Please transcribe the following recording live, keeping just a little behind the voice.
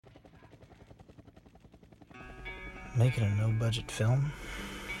Making a no-budget film,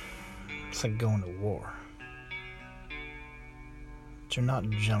 it's like going to war. But you're not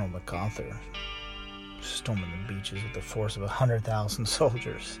General MacArthur, storming the beaches with the force of 100,000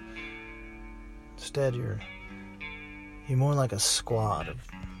 soldiers. Instead, you're more like a squad of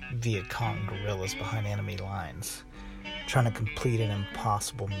Viet Cong guerrillas behind enemy lines, trying to complete an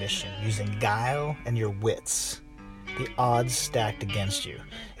impossible mission using guile and your wits. The odds stacked against you.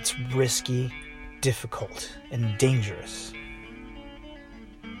 It's risky, difficult, and dangerous.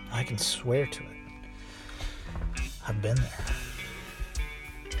 I can swear to it. I've been there.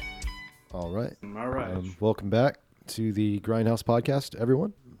 All right. All right. Welcome back to the Grindhouse podcast,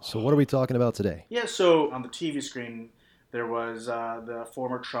 everyone. So what are we talking about today? Yeah, so on the TV screen, there was the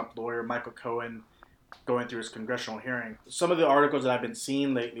former Trump lawyer, Michael Cohen, going through his congressional hearing. Some of the articles that I've been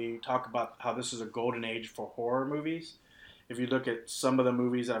seeing lately talk about how this is a golden age for horror movies. If you look at some of the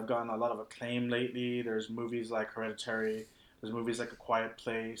movies that have gotten a lot of acclaim lately, there's movies like Hereditary, there's movies like A Quiet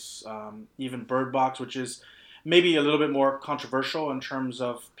Place, even Bird Box, which is maybe a little bit more controversial in terms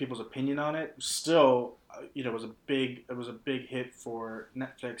of people's opinion on it. Still, was a big hit for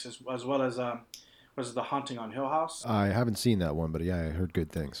Netflix as well as was The Haunting on Hill House. I haven't seen that one, but yeah, I heard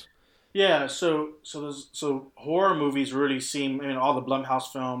good things. Yeah, so horror movies really seem, all the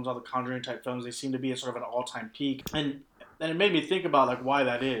Blumhouse films, all the Conjuring type films, they seem to be at sort of an all-time peak. And it made me think about like why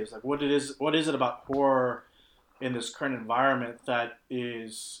that is. Like what is it about horror in this current environment that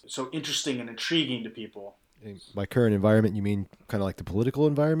is so interesting and intriguing to people? By current environment, you mean kind of like the political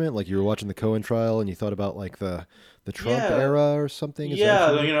environment? Like you were watching the Cohen trial and you thought about like the Trump era or something?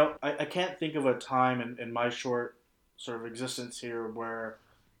 I can't think of a time in my short sort of existence here where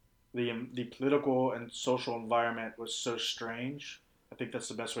the political and social environment was so strange. I think that's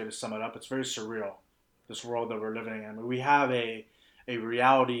the best way to sum it up. It's very surreal, this world that we're living in. I mean, we have a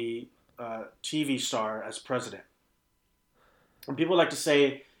reality TV star as president. And people like to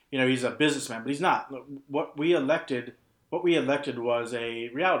say, he's a businessman, but he's not. What we elected was a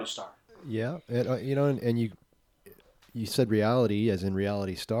reality star. Yeah, and you said reality as in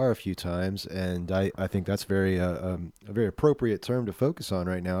reality star a few times, and I think that's a very appropriate term to focus on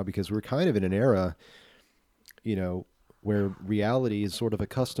right now because we're kind of in an era, where reality is sort of a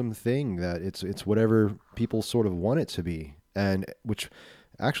custom thing that it's whatever people sort of want it to be, and which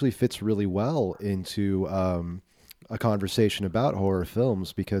actually fits really well into a conversation about horror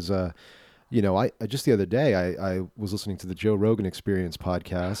films because I just the other day I was listening to the Joe Rogan Experience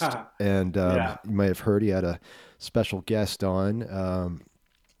podcast and you might have heard he had a special guest on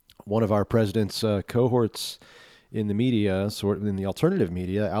one of our president's cohorts in the media, sort of in the alternative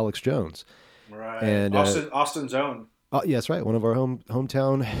media, Alex Jones. Right. And Austin's own. Oh, yeah, that's right. One of our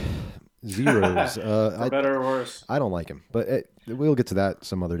hometown zeros. For better or worse. I don't like him, but we'll get to that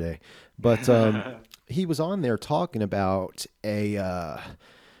some other day. But he was on there talking about a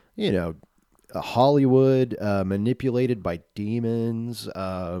Hollywood manipulated by demons,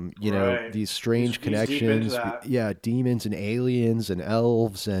 Right. these strange He's connections. deep into that. Yeah, demons and aliens and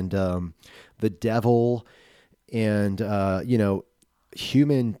elves and the devil and,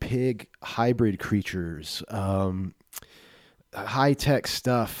 human pig hybrid creatures, high tech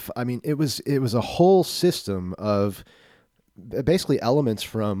stuff. I mean, it was a whole system of basically elements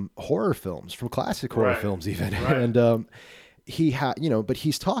from horror films, from classic horror films even. Right. And he had, but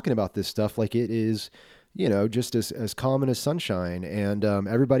he's talking about this stuff like it is, just as common as sunshine, and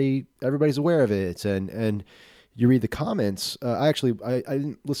everybody's aware of it. And you read the comments. I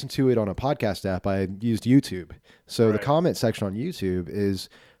didn't listen to it on a podcast app. I used YouTube. So the comment section on YouTube is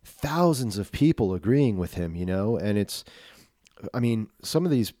thousands of people agreeing with him, and it's, some of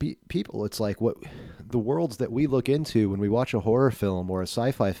these people, it's like what the worlds that we look into when we watch a horror film or a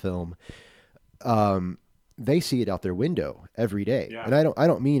sci-fi film, they see it out their window every day. Yeah. And I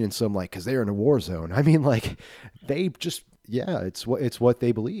don't mean in some like, cause they're in a war zone. I mean like they just, it's what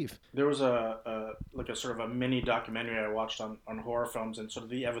they believe. There was a sort of a mini documentary I watched on horror films and sort of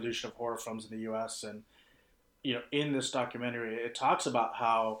the evolution of horror films in the US. And, in this documentary, it talks about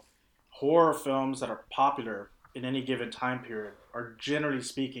how horror films that are popular in any given time period are generally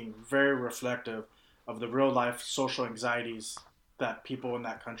speaking very reflective of the real life social anxieties that people in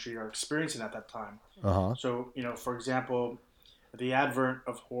that country are experiencing at that time. Uh-huh. So, for example, the advent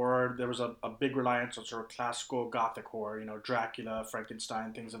of horror, there was a big reliance on sort of classical Gothic horror, Dracula,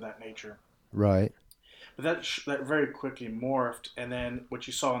 Frankenstein, things of that nature. Right. But that very quickly morphed, and then what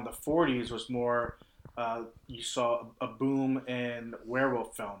you saw in the 40s was more, you saw a boom in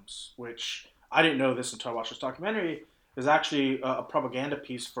werewolf films, which I didn't know this until I watched this documentary, is actually a propaganda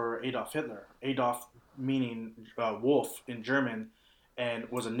piece for Adolf Hitler. Adolf meaning wolf in German, and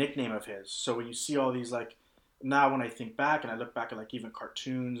was a nickname of his. So when you see all these like now when I think back and I look back at like even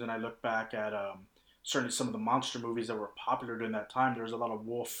cartoons and I look back at certainly some of the monster movies that were popular during that time, there was a lot of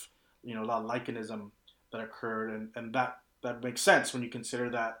wolf, a lot of lycanism that occurred, and that makes sense when you consider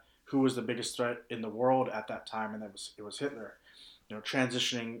that who was the biggest threat in the world at that time, and it was Hitler.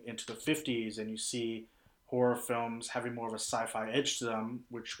 Transitioning into the 50s, and you see horror films having more of a sci-fi edge to them,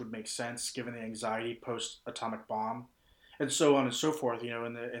 which would make sense given the anxiety post atomic bomb, and so on and so forth.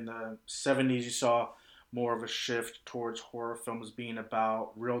 In the 70s, you saw more of a shift towards horror films being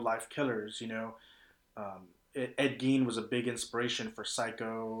about real life killers. Ed Gein was a big inspiration for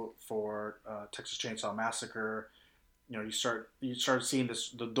Psycho, for Texas Chainsaw Massacre. You start seeing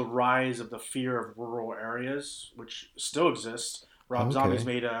the rise of the fear of rural areas, which still exists. Rob Zombie's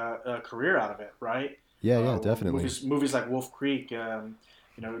Okay. made a career out of it, right? Yeah, yeah, definitely. Movies like Wolf Creek, De-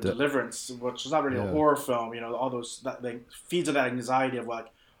 Deliverance, which is not really a yeah. horror film. All those that they feeds on that anxiety of like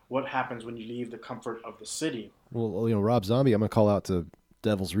what happens when you leave the comfort of the city. Well, Rob Zombie, I'm gonna call out to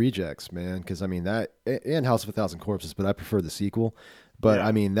Devil's Rejects, man, because I mean that and House of a Thousand Corpses, but I prefer the sequel. But I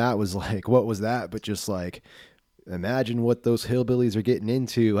Yeah, mean that was like, what was that? But just like, imagine what those hillbillies are getting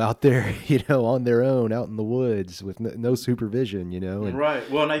into out there, on their own, out in the woods with no supervision, and right.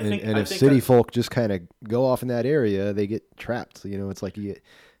 Well, and I and, think and I if think city that folk just kind of go off in that area, they get trapped. It's like you get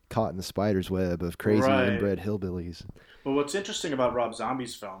caught in the spider's web of crazy right. inbred hillbillies. But what's interesting about Rob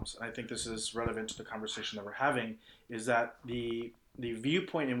Zombie's films, and I think this is relevant to the conversation that we're having, is that the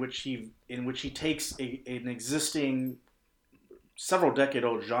viewpoint in which he takes an existing several decade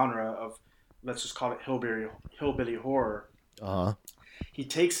old genre of, let's just call it hillbilly horror. Uh huh. He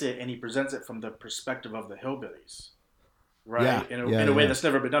takes it and he presents it from the perspective of the hillbillies, Yeah, right? In a, yeah, in a way yeah. that's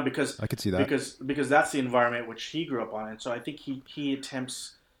never been done because I could see that. because because that's the environment which he grew up on, and so I think he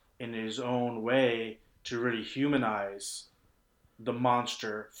attempts in his own way to really humanize the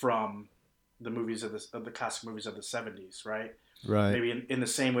monster from the classic movies of the 70s, right? Right. Maybe in the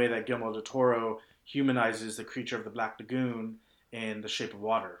same way that Guillermo del Toro humanizes the creature of the Black Lagoon in The Shape of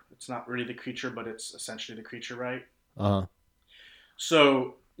Water. It's not really the creature, but it's essentially the creature, right? Uh huh.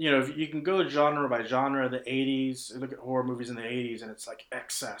 So, if you can go genre by genre, the 80s, look at horror movies in the 80s, and it's like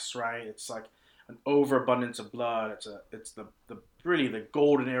excess, right? It's like an overabundance of blood. It's the really the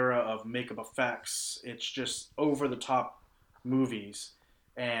golden era of makeup effects. It's just over the top movies,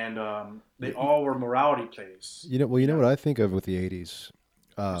 and they all were morality plays. Well, you know what I think of with the '80s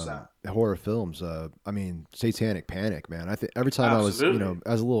What's that? horror films. I mean, Satanic Panic, man. I think every time I was, Absolutely.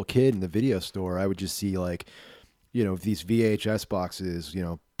 as a little kid in the video store, I would just see like, these VHS boxes,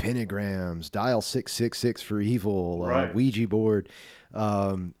 pentagrams, dial 666 for evil, Right. Ouija board.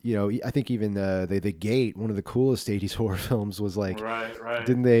 I think even the Gate, one of the coolest '80s horror films, was like, Right. Right.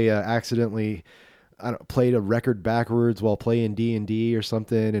 didn't they accidentally? I don't played a record backwards while playing D&D or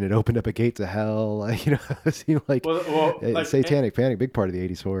something, and it opened up a gate to hell. It seemed like Like Satanic Panic, big part of the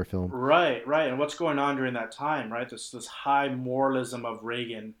 '80s horror film. right, right. And what's going on during that time, right? This high moralism of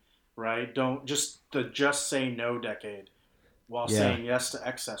Reagan, right? Don't just say no decade while Yeah. saying yes to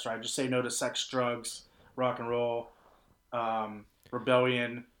excess, right? Just say no to sex, drugs, rock and roll,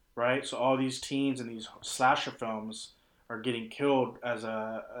 rebellion, right? So all these teens in these slasher films are getting killed as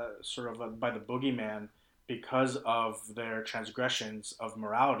a sort of by the boogeyman because of their transgressions of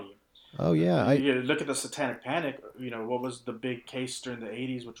morality. Oh yeah. You look at the Satanic Panic. What was the big case during the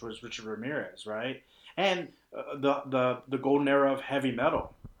 '80s, which was Richard Ramirez, right? And the golden era of heavy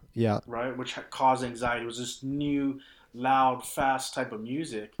metal, Yeah. right, which caused anxiety. It was this new, loud, fast type of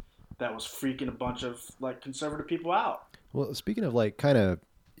music that was freaking a bunch of like conservative people out. Well, speaking of like kind of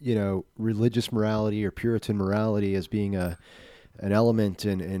religious morality or Puritan morality as being an element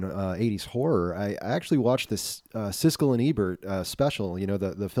in '80s horror, I actually watched this Siskel and Ebert special.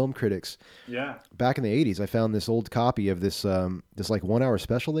 The film critics Yeah, back in the '80s. I found this old copy of this like 1 hour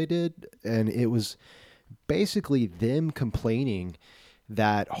special they did, and it was basically them complaining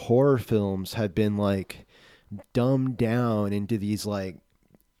that horror films had been like dumbed down into these like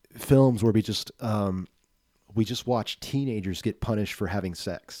films where we just watch teenagers get punished for having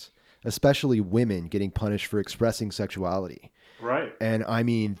sex, especially women getting punished for expressing sexuality. right. And I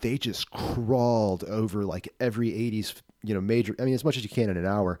mean, they just crawled over like every '80s, major. I mean, as much as you can in an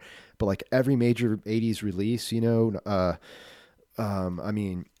hour, but like every major '80s release, I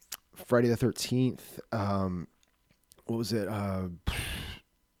mean, Friday the 13th. What was it?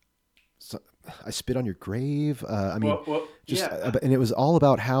 So, I Spit on Your Grave. I mean, just Yeah, and it was all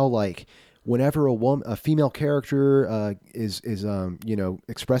about how like whenever a female character is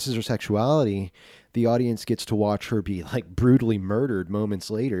expresses her sexuality, the audience gets to watch her be like brutally murdered moments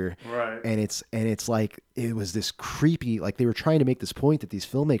later. Right. And it's like, it was this creepy, like they were trying to make this point that these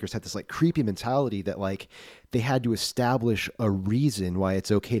filmmakers had this like creepy mentality that like they had to establish a reason why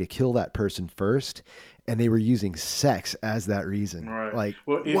it's okay to kill that person first. And they were using sex as that reason. Right. Like,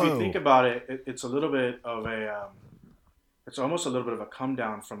 Well, if whoa. you think about it, it's a little bit of it's almost a little bit of a come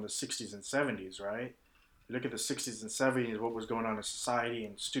down from the 60s and 70s, right? You look at the 60s and 70s, what was going on in society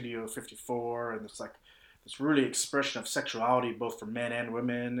and Studio 54, and it's like this really expression of sexuality, both for men and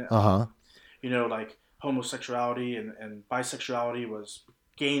women. Uh-huh. Like homosexuality and bisexuality was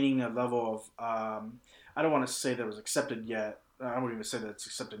gaining a level of, I don't want to say that it was accepted yet. I wouldn't even say that it's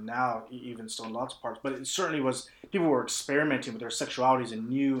accepted now, even still in lots of parts, but it certainly was. People were experimenting with their sexualities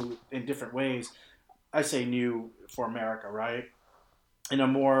in different ways. I say new for America, right? In a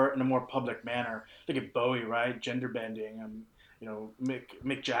more public manner. Look at Bowie, right? Gender bending, and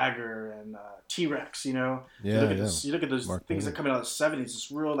Mick Jagger and T-Rex. Yeah, you look at those Mark things Bowie. that come out of the '70s. This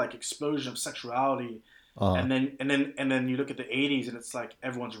real like explosion of sexuality, Uh-huh. and then you look at the '80s, and it's like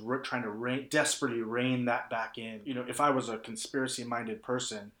everyone's trying to desperately rein that back in. If I was a conspiracy-minded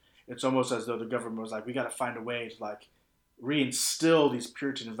person, it's almost as though the government was like, we got to find a way to like reinstill these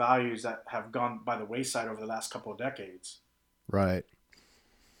Puritan values that have gone by the wayside over the last couple of decades. Right.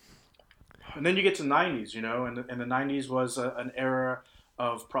 And then you get to the 90s, and the 90s was an era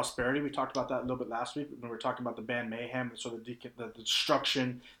of prosperity. We talked about that a little bit last week when we were talking about the band Mayhem, sort of the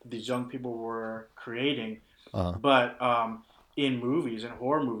destruction that these young people were creating. Uh-huh. But in movies, in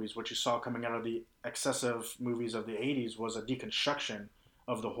horror movies, what you saw coming out of the excessive movies of the 80s was a deconstruction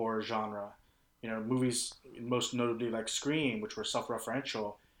of the horror genre. Movies most notably like Scream, which were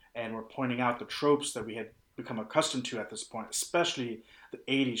self-referential and were pointing out the tropes that we had become accustomed to at this point, especially the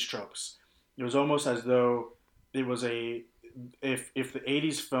 80s tropes. It was almost as though it was if the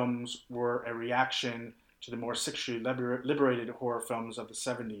 80s films were a reaction to the more sexually liberated horror films of the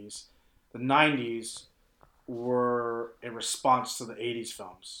 70s, the 90s were a response to the 80s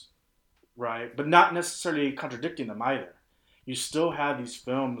films, right? But not necessarily contradicting them either. You still had these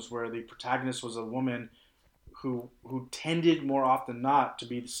films where the protagonist was a woman who tended more often than not to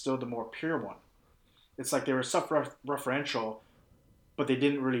be still the more pure one. It's like they were self-referential, but they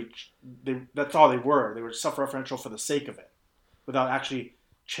didn't really. That's all they were. They were self-referential for the sake of it, without actually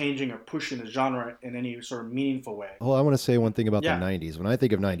changing or pushing the genre in any sort of meaningful way. Well, I want to say one thing about Yeah. the 90s. When I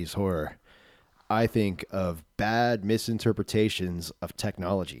think of 90s horror, I think of bad misinterpretations of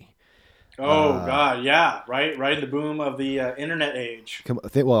technology. Oh God, yeah, right in the boom of the internet age.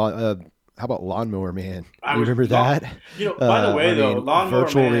 How about Lawnmower Man? I You was remember not- that? By the way, though, Lawnmower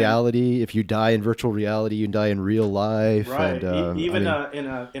virtual Man, reality. If you die in virtual reality, you die in real life. right? And, Even in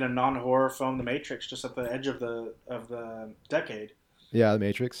a non-horror film, The Matrix, just at the edge of the decade. yeah, The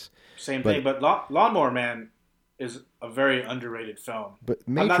Matrix. Same But- thing, but Lawnmower Man is a very underrated film. But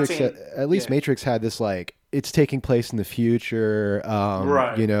not Matrix, saying- at least yeah. Matrix had this like it's taking place in the future.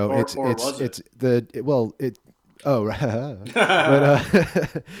 Right. Or was it? it's the well it. Oh, right.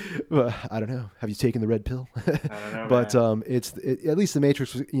 But I don't know. Have you taken the red pill? I don't know, But man. at least the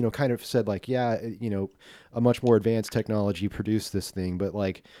Matrix was, kind of said like, yeah, a much more advanced technology produced this thing, but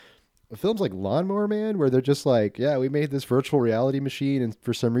like films like Lawnmower Man, where they're just like, yeah, we made this virtual reality machine, and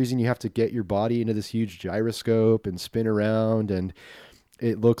for some reason you have to get your body into this huge gyroscope and spin around, and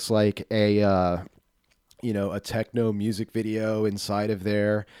it looks like a techno music video inside of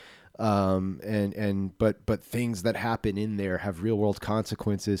there. But things that happen in there have real world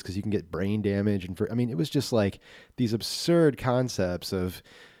consequences because you can get brain damage. It was just like these absurd concepts of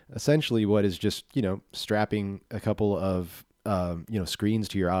essentially what is just, strapping a couple of, screens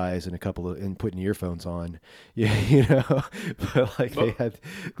to your eyes and putting earphones on, but like they had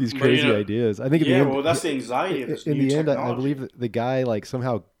these crazy ideas. I think that's the anxiety of this in new the end, I technology. believe that the guy like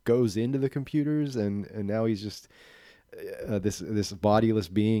somehow goes into the computers and now he's just this bodiless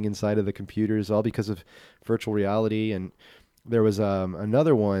being inside of the computers, all because of virtual reality. And there was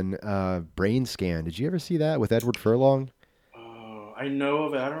another one, Brain Scan. Did you ever see that with Edward Furlong? Oh, I know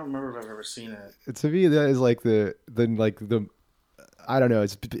of it. I don't remember if I've ever seen it. To me, that is like the I don't know.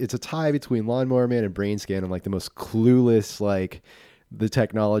 It's a tie between Lawnmower Man and Brain Scan, and like the most clueless like the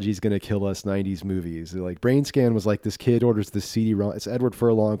technology's going to kill us 90s movies. Like Brain Scan was like this kid orders this CD-ROM. It's Edward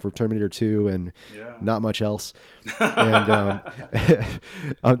Furlong from Terminator 2 and not much else. And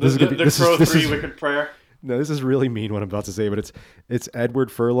this is Wicked Prayer. No, this is really mean what I'm about to say, but it's Edward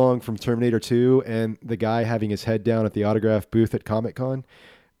Furlong from Terminator 2 and the guy having his head down at the autograph booth at Comic-Con.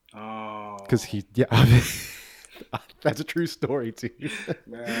 Oh. Because that's a true story too.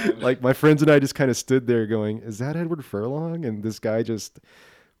 Man. Like my friends and I just kind of stood there going, is that Edward Furlong? And this guy just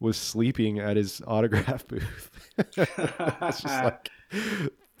was sleeping at his autograph booth. It's just like,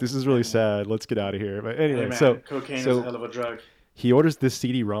 this is Hey really man, sad. Let's get out of here. But hey anyway, man, cocaine is a so hell of a drug. he orders this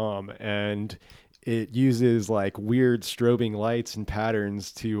CD-ROM, and it uses like weird strobing lights and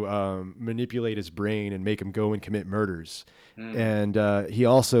patterns to manipulate his brain and make him go and commit murders. Mm. And he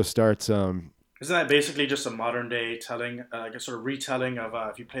also starts Isn't that basically just a modern day telling, like a sort of retelling of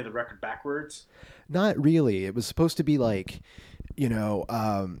if you play the record backwards? not really. It was supposed to be like,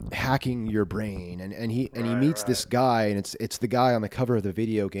 hacking your brain, and he Right, meets right. this guy, and it's the guy on the cover of the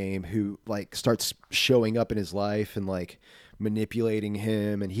video game who like starts showing up in his life and like manipulating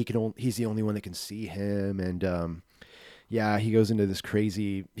him, and he's the only one that can see him, and yeah, he goes into this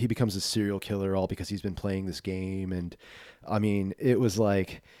crazy. He becomes a serial killer all because he's been playing this game, and I mean, it was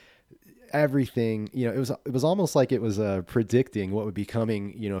like everything. It was almost like it was predicting what would be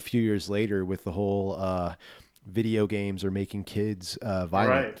coming. A few years later with the whole video games are making kids violent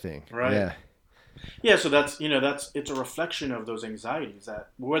Right, thing. right. Yeah, Yeah, so that's it's a reflection of those anxieties that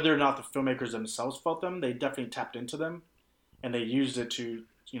whether or not the filmmakers themselves felt them, they definitely tapped into them and they used it to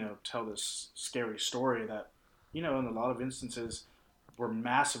tell this scary story that in a lot of instances were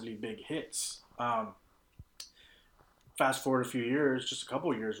massively big hits. Fast forward a few years, just a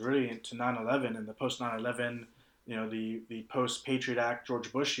couple of years really, into 9/11 and the post 9/11, the post Patriot Act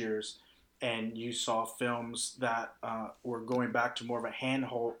George Bush years, and you saw films that were going back to more of a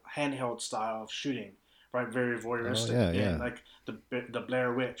handheld style of shooting, right? Very oh voyeuristic yeah, again, yeah. like the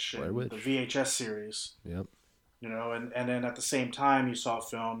Blair Witch Blair and the Witch. VHS series, Yep. and then at the same time you saw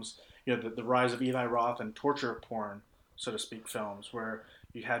films, the rise of Eli Roth and torture porn, so to speak, films where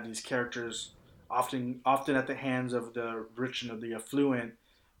you had these characters often at the hands of the rich and of the affluent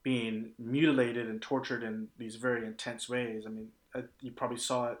being mutilated and tortured in these very intense ways. I mean, you probably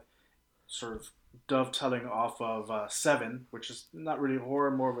saw it sort of dovetailing off of Seven, which is not really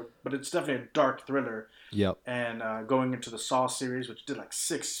horror, more of a, but it's definitely a dark thriller, Yep. and going into the Saw series, which did like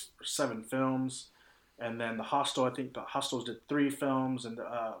 6 or 7 films, and then the Hostel. I think the Hostels did 3 films, and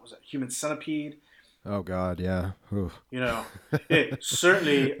was it Human Centipede? Oh God, yeah. Oof. You know, it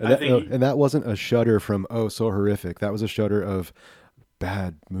certainly. and I that think. no, and that wasn't a shudder from oh so horrific. That was a shudder of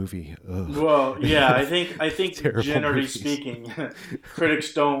bad movie. Ugh. Well, yeah, I think Terrible generally movies. speaking,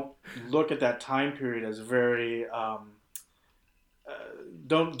 critics don't look at that time period as very uh,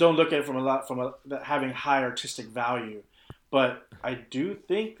 don't look at it from having high artistic value. But I do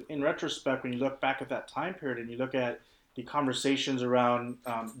think, in retrospect, when you look back at that time period and you look at the conversations around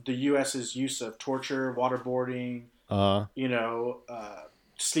the U.S.'s use of torture, waterboarding, Uh you know,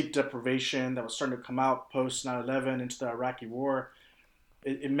 sleep deprivation that was starting to come out post 9/11 into the Iraqi War,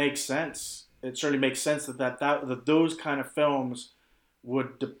 it makes sense. It certainly makes sense that those kind of films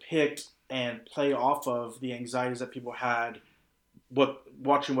would depict and play off of the anxieties that people had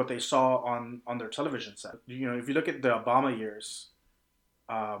watching what they saw on their television set. If you look at the Obama years,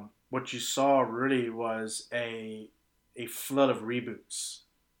 what you saw really was a flood of reboots,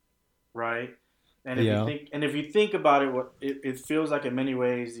 right? yeah. And if you think about it, it feels like in many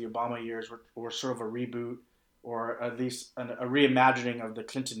ways the Obama years were sort of a reboot, or at least a reimagining of the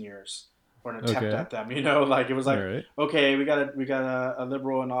Clinton years, or an attempt Okay. at them. Like it was All like, right. okay, we got a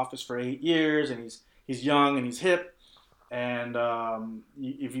liberal in office for 8 years, and he's young and he's hip, and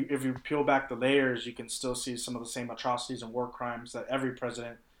if you peel back the layers, you can still see some of the same atrocities and war crimes that every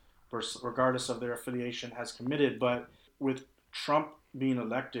president, regardless of their affiliation, has committed. But with Trump being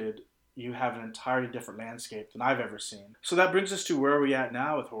elected, you have an entirely different landscape than I've ever seen. So that brings us to where are we at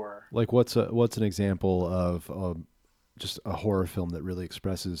now with horror. Like what's an example of just a horror film that really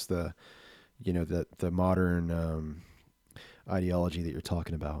expresses the modern ideology that you're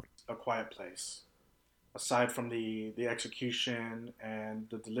talking about. A Quiet Place. Aside from the execution and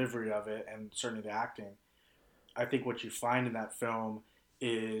the delivery of it, and certainly the acting, I think what you find in that film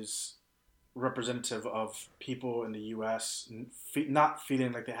is representative of people in the U.S. Not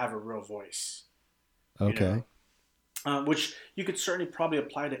feeling like they have a real voice. You Okay. know, which you could certainly probably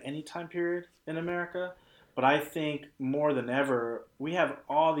apply to any time period in America. But I think more than ever, we have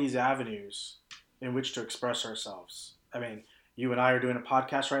all these avenues in which to express ourselves. I mean, you and I are doing a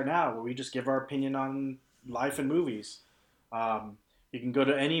podcast right now where we just give our opinion on life and movies. You can go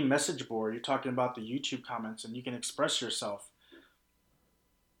to any message board. You're talking about the YouTube comments, and you can express yourself.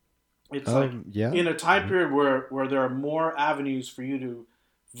 It's like Yeah. in a time Mhm. period where there are more avenues for you to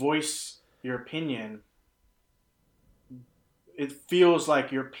voice your opinion, it feels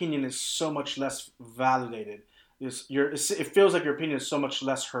like your opinion is so much less validated. It feels like your opinion is so much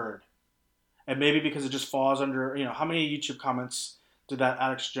less heard, and maybe because it just falls under how many YouTube comments did that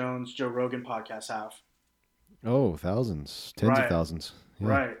Alex Jones Joe Rogan podcast have? Oh, thousands, tens of Right. thousands. Yeah.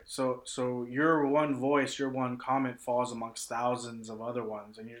 Right. So your one voice, your one comment falls amongst thousands of other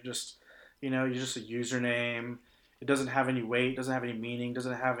ones, and you're just a username. It doesn't have any weight, doesn't have any meaning,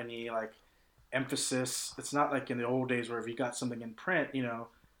 doesn't have any like emphasis. It's not like in the old days where if you got something in print,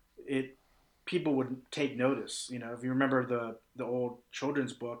 it people would take notice. If you remember the old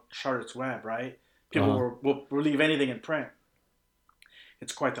children's book Charlotte's Web, right? Uh People huh. will leave anything in print.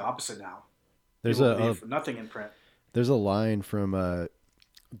 It's quite the opposite now. There's People will a leave nothing in print. there's a line from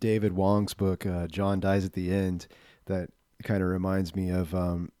David Wong's book, John Dies at the End, that kind of reminds me of.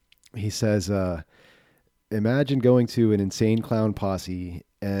 He says, "Imagine going to an insane clown posse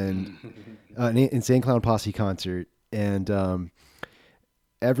and an insane clown posse concert, and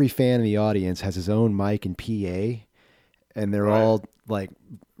every fan in the audience has his own mic and PA, and they're Right. all like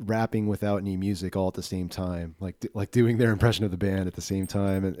rapping without any music all at the same time, like doing their impression of the band at the same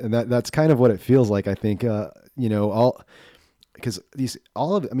time, and that's kind of what it feels like. I think all because these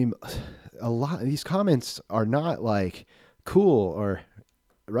all of I mean a lot of these comments are not like cool or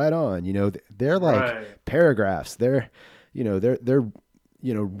right on. They're like Right. paragraphs. They're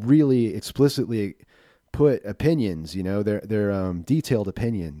really explicitly put opinions. They're detailed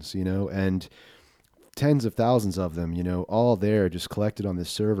opinions. And tens of thousands of them. All there just collected on this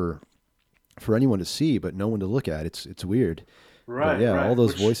server for anyone to see, but no one to look at. It's weird. But Right. yeah, all Right.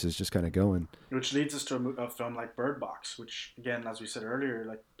 those Which voices just kind of going. which leads us to a film like Bird Box, which again, as we said earlier,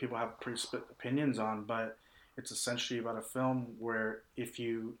 like people have pretty split opinions on, but it's essentially about a film where if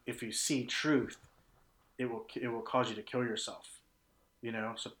you see truth, it will cause you to kill yourself.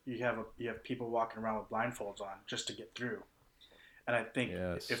 So you have people walking around with blindfolds on just to get through. And I think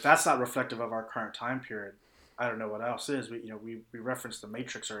if Yes. that's not reflective of our current time period, I don't know what else is. We referenced the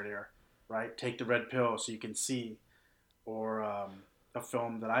Matrix earlier, right? Take the red pill so you can see, or a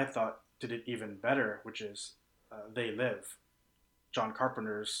film that I thought did it even better, which is They Live, John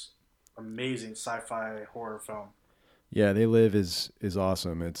Carpenter's amazing sci-fi horror film. Yeah, They Live is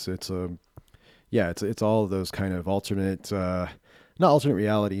awesome. It's a yeah, it's all of those kind of alternate, not alternate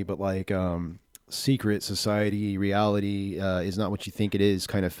reality, but like secret society reality is not what you think it is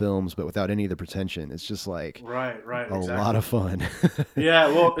kind of films, but without any of the pretension. It's just like Right, right, a lot exactly. of fun. Yeah,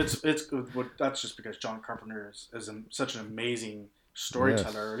 well, it's well, that's just because John Carpenter is such an amazing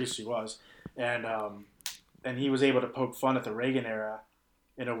storyteller, or at Yes. least he was, and he was able to poke fun at the Reagan era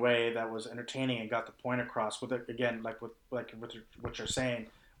in a way that was entertaining and got the point across with it again, with what you're saying,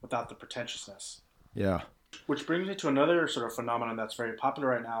 without the pretentiousness. Yeah. Which brings me to another sort of phenomenon that's very popular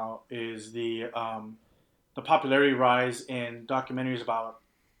right now is the popularity rise in documentaries about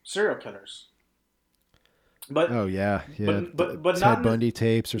serial killers, but Oh yeah, yeah. but Ted not in, Bundy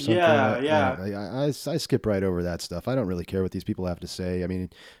tapes or something. yeah, Yeah, yeah. I skip right over that stuff. I don't really care what these people have to say. I mean,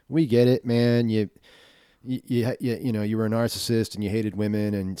 we get it, man. You were a narcissist and you hated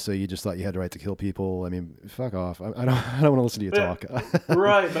women, and so you just thought you had the right to kill people. I mean, fuck off. I don't I don't want to listen to you But talk.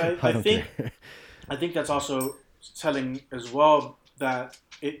 right, but I, I I don't care. think I think that's also telling as well that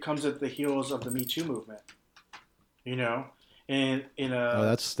it comes at the heels of the Me Too movement. You know, and Oh,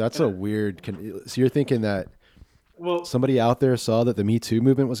 that's in a a weird. So you're thinking that well, somebody out there saw that the Me Too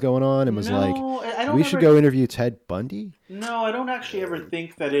movement was going on and was like, no, I don't "We should ever. go interview Ted Bundy." No, I don't actually ever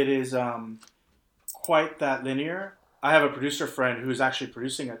think that it is quite that linear. I have a producer friend who's actually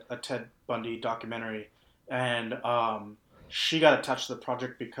producing a Ted Bundy documentary, and she got attached to the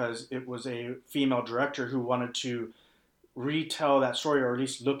project because it was a female director who wanted to retell that story, or at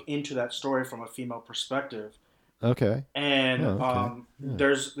least look into that story from a female perspective. Okay. And Oh, okay. Yeah.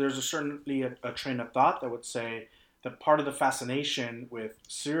 there's certainly a train of thought that would say that part of the fascination with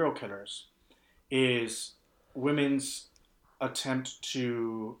serial killers is women's attempt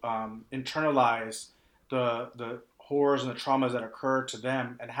to internalize the horrors and the traumas that occur to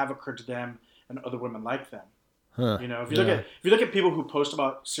them and have occurred to them and other women like them. Huh. If you look at Yeah. if you look at people who post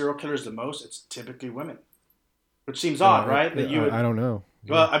about serial killers the most, it's typically women, which seems odd, Uh, right? That you would. I don't know.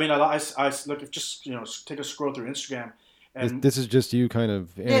 Yeah. Well, I mean, I look if just take a scroll through Instagram, This and this is just you kind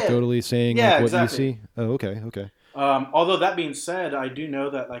of yeah, anecdotally saying like yeah, what you exactly. see. Oh, okay. Okay. Although that being said, I do know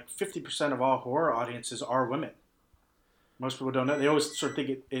that like 50% of all horror audiences are women. Most people don't know. They always sort of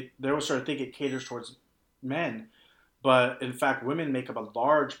think they always sort of think it caters towards men, but in fact, women make up a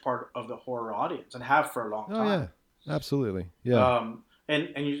large part of the horror audience and have for a long Oh time. yeah. Absolutely. Yeah.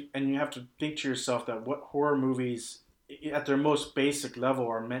 And you have to think to yourself that what horror movies, at their most basic level,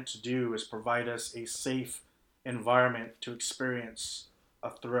 are meant to do is provide us a safe environment to experience a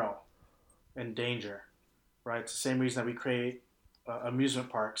thrill and danger. Right? It's the same reason that we create amusement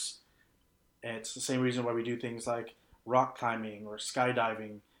parks. And it's the same reason why we do things like rock climbing or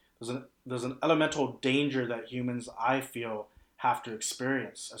skydiving. there's an elemental danger that humans, I feel, have to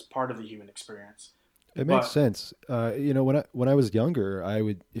experience as part of the human experience. It makes But sense. When I was younger, I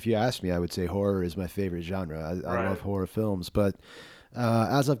would, if you asked me, I would say horror is my favorite genre. I love right, horror films, but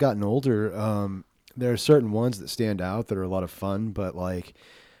as I've gotten older, there are certain ones that stand out that are a lot of fun, but like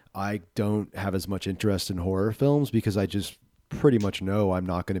I don't have as much interest in horror films because I just pretty much know I'm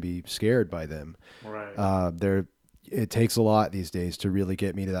not going to be scared by them. right. There, it takes a lot these days to really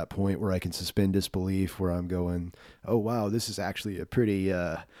get me to that point where I can suspend disbelief, where I'm going, oh wow, this is actually a pretty,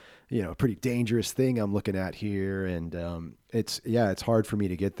 pretty dangerous thing I'm looking at here, and it's hard for me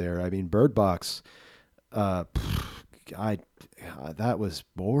to get there. I mean, Bird Box, uh, I that was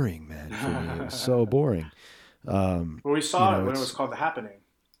boring, man, for me. It was so boring. Um, Well, we saw it when it was it's called The Happening.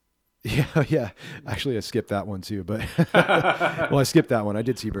 yeah, yeah. Actually, I skipped that one too, but well, I skipped that one. I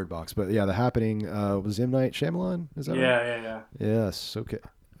did see Bird Box, but yeah, The Happening was M. Night Shyamalan. Is that right? Yeah, yeah, yeah. Yes. Okay.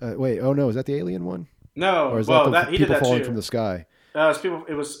 Wait. Oh no, is that the Alien one, or No, is that well, the that he did people that falling from too. the sky,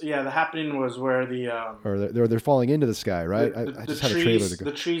 It was yeah. The Happening was where or they're falling into the sky, right? I the just had a trailer to trees go.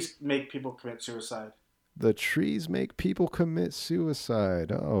 the trees make people commit suicide. The trees make people commit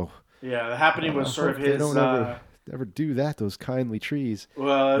suicide. Oh, Yeah, The Happening I was sort of hope they his. don't ever do that. Those kindly trees.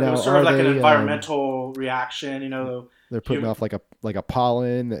 Well, it Now, was sort of are like an they? environmental reaction, you know. They're putting Human, off like a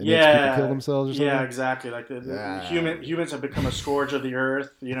pollen that makes people kill yeah, themselves or yeah, something. exactly. Like Ah, humans have become a scourge of the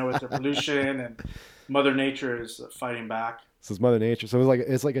earth, you know, with their pollution, and Mother Nature is fighting back. this is Mother Nature. So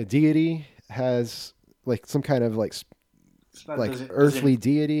it's like a deity has like some kind of It's not like doesn't earthly even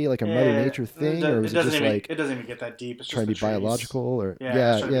deity, like a Mother yeah, Nature thing, or is it just like it doesn't even get that deep. It's trying just to the be trees. biological? Or Yeah,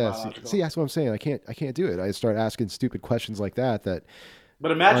 it's yeah, trying to be yeah. See, biological. that's what I'm saying. I can't do it. I start asking stupid questions like that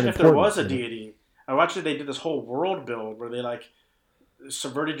But aren't imagine if there important. was a deity. I watched it. They did this whole world build where they like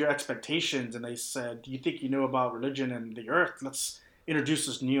subverted your expectations, and they said, "Do you think you know about religion and the earth? Let's introduce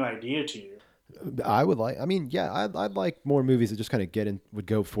this new idea to you." I would like. I mean, yeah, I'd like more movies that just kind of would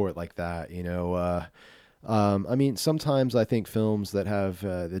go for it like that. I mean, sometimes I think films that have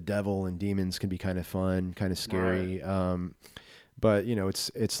the devil and demons can be kind of fun, kind of Right, scary. But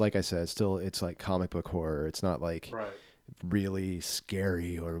it's like I said, still it's like comic book horror. It's not like right. really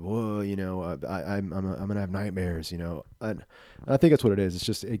scary or whoa, I'm gonna have nightmares. And I think that's what it is. It's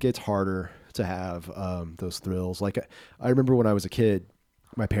just it gets harder to have those thrills. Like I remember when I was a kid,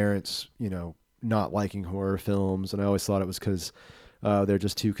 my parents, not liking horror films, and I always thought it was because they're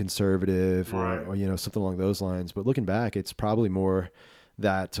just too conservative Right. or something along those lines. But looking back, it's probably more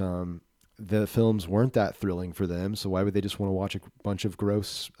that the films weren't that thrilling for them. So why would they just want to watch a bunch of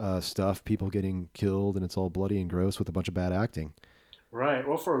gross stuff, people getting killed, and it's all bloody and gross with a bunch of bad acting? Right.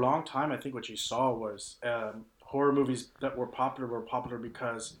 Well, for a long time, I think what you saw was horror movies that were popular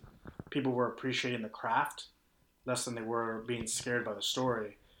because people were appreciating the craft less than they were being scared by the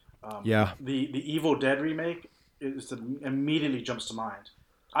story. Yeah, The Evil Dead remake immediately jumps to mind.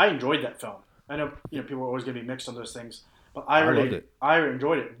 I enjoyed that film. I know people are always going to be mixed on those things, but I loved it. I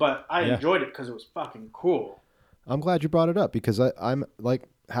enjoyed it. But I Yeah, enjoyed it because it was fucking cool. I'm glad you brought it up because I'm like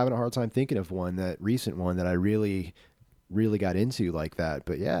having a hard time thinking of that recent one that I really, really got into like that.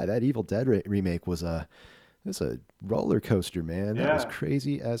 But yeah, that Evil Dead remake was a roller coaster, man. That was Yeah.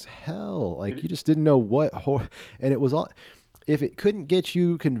 crazy as hell. Like It, you just didn't know and it was all. If it couldn't get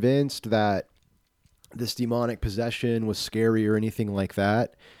you convinced that this demonic possession was scary or anything like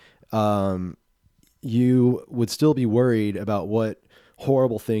that, um, you would still be worried about what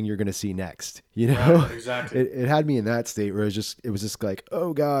horrible thing you're going to see next. right. Exactly. It had me in that state where it was just like,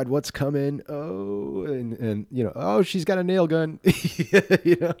 oh God, what's coming? Oh, and oh, she's got a nail gun.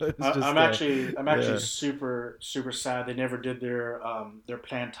 It's just, I'm actually yeah. super super sad they never did their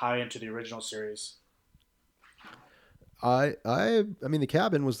planned tie into the original series. I mean, the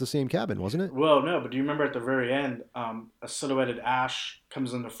cabin was the same cabin, wasn't it? Well, no, but do you remember at the very end, a silhouetted Ash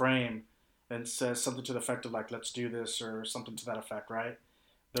comes into frame and says something to the effect of like "Let's do this" or something to that effect, right?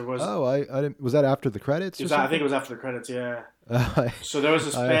 There was, Oh, I didn't. Was that after the credits or I think something? it was after the credits, yeah. I, So there was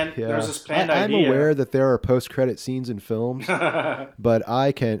this there was yeah. this planned I'm aware idea. that there are post-credit scenes in films, but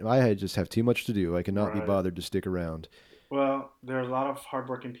I just have too much to do. I cannot be Right. bothered to stick around. Well, there are a lot of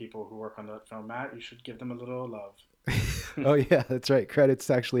hardworking people who work on that film, Matt. You should give them a little love. Oh yeah, that's right. Credits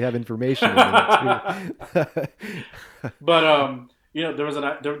actually have information in it too. But there was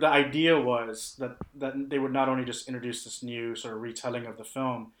the idea was that they would not only just introduce this new sort of retelling of the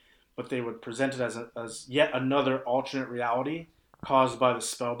film, but they would present it as yet another alternate reality caused by the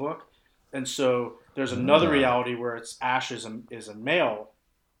spell book. And so there's another Ah, reality where it's Ash is a male,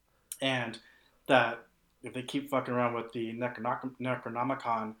 and that if they keep fucking around with the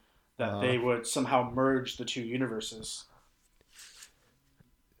Necronomicon, that uh, they would somehow merge the two universes.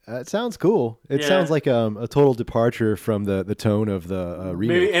 It sounds cool. It Yeah, sounds like a total departure from the tone of the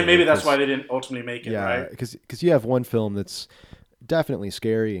remake. maybe that's why they didn't ultimately make it, Yeah, right? because you have one film that's definitely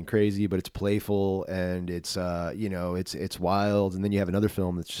scary and crazy, but it's playful and it's it's wild, and then you have another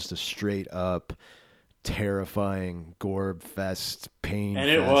film that's just a straight up terrifying gore fest, pain And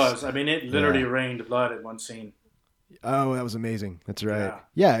it fest. was. I mean, it literally Yeah. rained blood in one scene. Oh, that was amazing. That's right.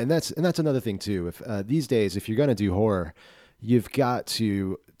 Yeah. Yeah, and that's another thing too. If these days, if you're gonna do horror, you've got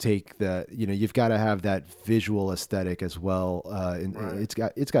to take you've got to have that visual aesthetic as well. And Right.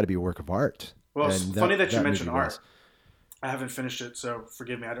 it's got to be a work of art. Well, it's And funny that you that mentioned movie was. art. I haven't finished it, so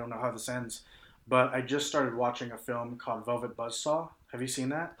forgive me. I don't know how this ends. But I just started watching a film called Velvet Buzzsaw. Have you seen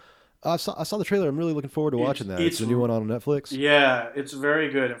that? I saw the trailer. I'm really looking forward to watching that. It's It's the new one on Netflix. yeah, it's very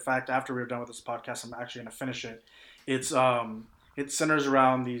good. In fact, after we're done with this podcast, I'm actually going to finish it. It's it centers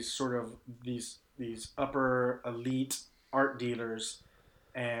around these sort of these upper elite art dealers,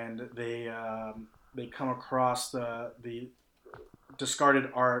 and they come across the discarded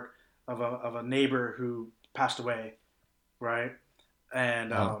art of a neighbor who passed away, right?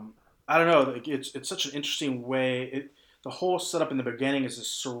 And Uh-huh. I don't know, like, it's such an interesting way. The whole setup in the beginning is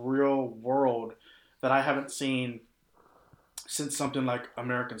this surreal world that I haven't seen since something like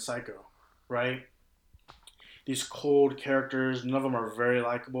American Psycho, right? These cold characters, none of them are very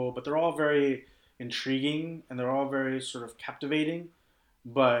likable, but they're all very intriguing and they're all very sort of captivating.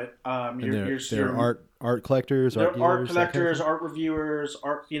 But And they're you're art collectors, art they're art dealers, that kind of collectors, thing. art reviewers,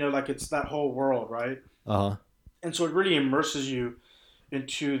 art, like it's that whole world, right? Uh huh. And so it really immerses you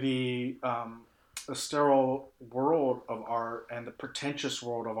into the sterile world of art and the pretentious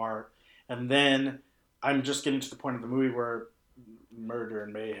world of art. And then I'm just getting to the point of the movie where murder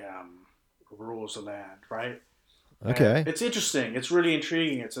and mayhem rules the land, right? And Okay. it's interesting. It's really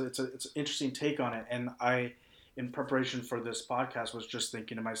intriguing. It's an interesting take on it. And I, in preparation for this podcast, was just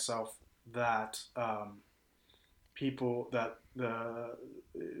thinking to myself that people that the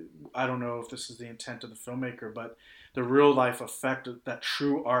I don't know if this is the intent of the filmmaker, but the real life effect that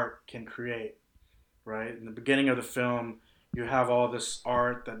true art can create. Right in the beginning of the film, you have all this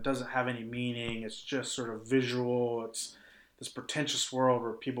art that doesn't have any meaning. It's just sort of visual. It's this pretentious world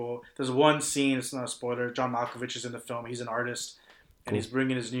where people. There's one scene. It's not a spoiler. John Malkovich is in the film. He's an artist, and he's Cool.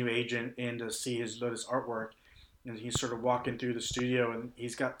 bringing his new agent in to see his latest artwork. And he's sort of walking through the studio, and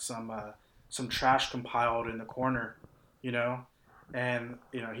he's got some trash compiled in the corner, you know, and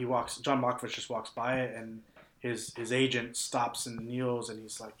he walks. John Malkovich just walks by it, and his agent stops and kneels, and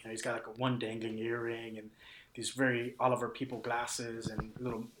he's like, he's got like a one dangling earring and these very Oliver People glasses and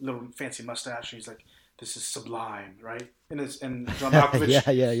little fancy mustache, and he's like, this is sublime, right? And John Malkovich,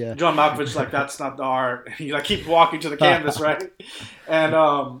 Yeah, yeah, yeah. like, that's not the art. And he like keeps walking to the canvas, right? And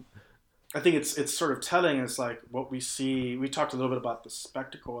I think it's sort of telling. It's like what we see. We talked a little bit about the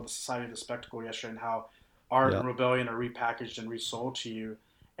spectacle and the society of the spectacle yesterday, and how art Yeah. and rebellion are repackaged and resold to you.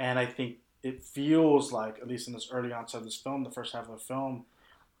 And I think it feels like, at least in this early onset of this film, the first half of the film,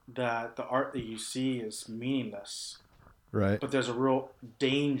 that the art that you see is meaningless. Right. But there's a real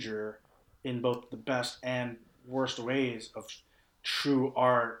danger in both the best and worst ways of true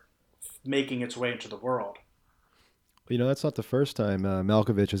art making its way into the world. That's not the first time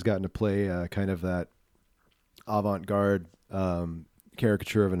Malkovich has gotten to play kind of that avant-garde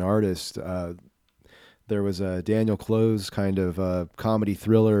caricature of an artist. There was a Daniel Close kind of comedy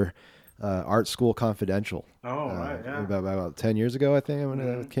thriller, Art School Confidential, Oh, right, yeah. about 10 years ago, I think, when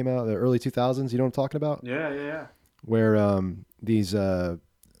Mm-hmm. it came out, the early 2000s. You know what I'm talking about? Yeah, yeah, yeah. Where these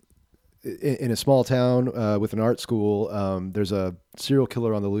in a small town with an art school, there's a serial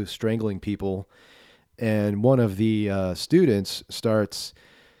killer on the loose strangling people, and one of the students starts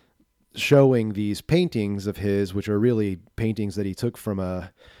showing these paintings of his, which are really paintings that he took from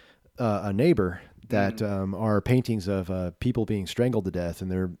a neighbor that Mm. are paintings of people being strangled to death,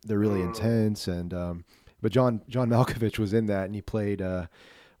 and they're really Oh. intense. And but John Malkovich was in that, and he played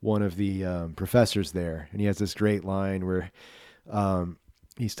one of the professors there, and he has this great line where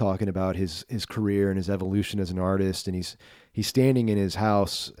he's talking about his career and his evolution as an artist, and he's standing in his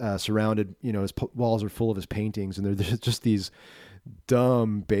house, surrounded. His walls are full of his paintings, and there's just these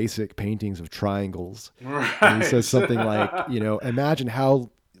dumb, basic paintings of triangles. And he says something like, Right. imagine how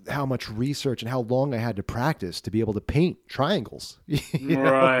much research and how long I had to practice to be able to paint triangles.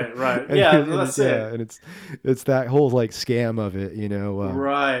 Right, right. And, Yeah, and that's it. and it's that whole like scam of it.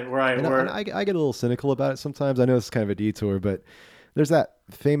 Right, right. And I get a little cynical about it sometimes. I know it's kind of a detour, but there's that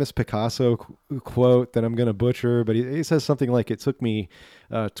famous Picasso quote that I'm going to butcher, but he says something like, "It took me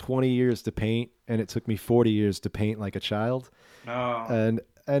 20 years to paint, and it took me 40 years to paint like a child." Oh,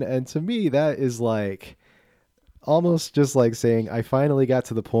 And to me, that is like, almost just like saying, I finally got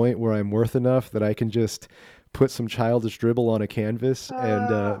to the point where I'm worth enough that I can just put some childish dribble on a canvas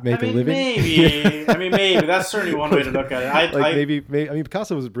and I make a mean, living. maybe. I mean, maybe that's certainly one way to look at it. Like maybe, I mean,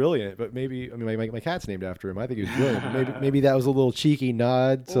 Picasso was brilliant, but maybe, I mean, my cat's named after him. I think he was brilliant, but maybe that was a little cheeky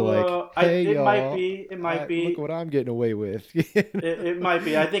nod to like, well, hey, it might y'all, be. It might look be. what I'm getting away with. It might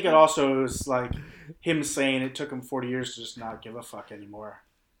be. I think it also is like him saying it took him 40 years to just not give a fuck anymore.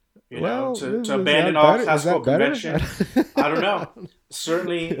 Well, To is abandon that all better? Is classical that better? convention. I don't know.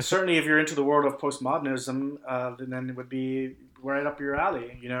 Certainly, if you're into the world of postmodernism, then it would be right up your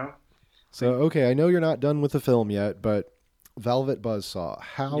alley. So, okay, I know you're not done with the film yet, but Velvet Buzzsaw,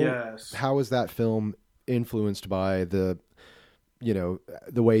 Yes. how is that film influenced by the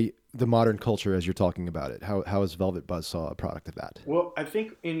way the modern culture as you're talking about it? How is Velvet Buzzsaw a product of that? Well, I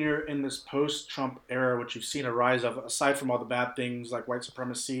think in this post-Trump era, what you've seen a rise of, aside from all the bad things like white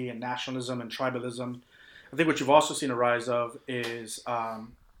supremacy and nationalism and tribalism, I think what you've also seen a rise of is a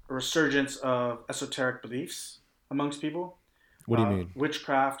resurgence of esoteric beliefs amongst people, What do you mean?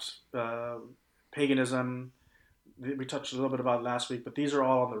 witchcraft, paganism. We touched a little bit about it last week, but these are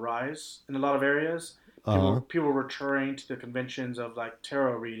all on the rise in a lot of areas. Uh-huh. People returning to the conventions of like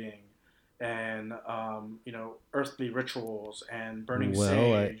tarot reading and earthly rituals and burning Well,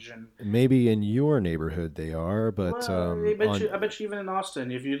 sage and maybe in your neighborhood they are, but well, I bet you even in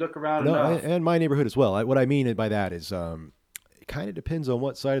Austin, if you look around no, enough, and my neighborhood as well. What I mean by that is, it kind of depends on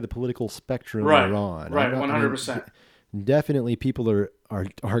what side of the political spectrum right, you're on. I'm right, not. one I hundred mean, percent, definitely people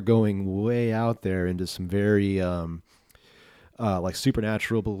are going way out there into some very like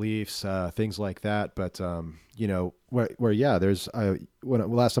supernatural beliefs, things like that. But where yeah, there's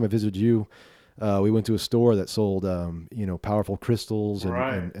last time I visited you, we went to a store that sold powerful crystals and,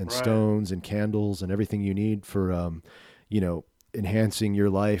 right, and right. stones and candles and everything you need for you know enhancing your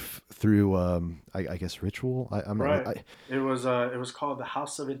life through I guess ritual. I'm not. Right. It was called the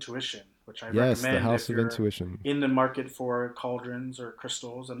House of Intuition, which I Yes, the recommend House if of you're Intuition. in the market for cauldrons or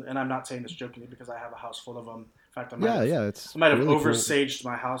crystals. And I'm not saying this jokingly because I have a house full of them. In fact, Yeah, yeah, it's I might have really cool. oversaged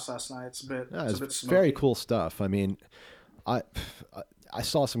my house last night. Yeah, It's a it's bit very smoky. cool stuff. I mean, I I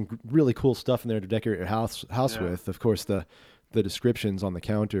saw some really cool stuff in there to decorate your house Yeah. with. Of course, the descriptions on the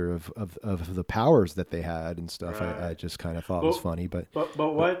counter of the powers that they had and stuff. I Right. just kind of thought was But funny, but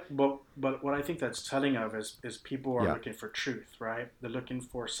but what I think that's telling of is people are yeah, looking for truth, right? They're looking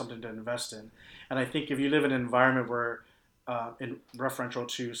for something to invest in, and I think if you live in an environment where, in referential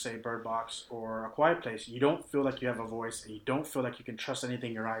to say Bird Box or A Quiet Place, you don't feel like you have a voice, and you don't feel like you can trust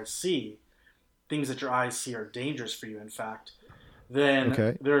anything your eyes see. Things that your eyes see are dangerous for you. In fact, then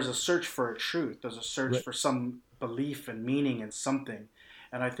okay, there's a search for a truth. There's a search right. for some belief and meaning in something.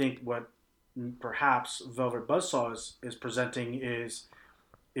 And I think what perhaps Velvet Buzzsaw is presenting is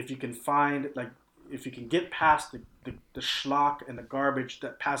if you can find, like, if you can get past the schlock and the garbage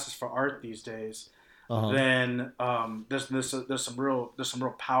that passes for art these days, Uh huh. then there's some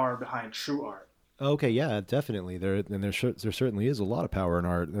real power behind true art. Okay, yeah, definitely. There certainly is a lot of power in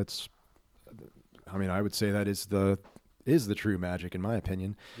art. I mean, I would say that is the true magic in my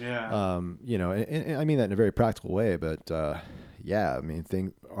opinion. Yeah. And I mean that in a very practical way, but yeah, I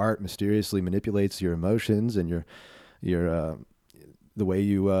mean, art mysteriously manipulates your emotions and your the way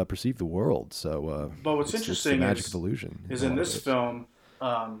you perceive the world. So But what's it's the interesting magic of illusion in is a in lot of this ways. film,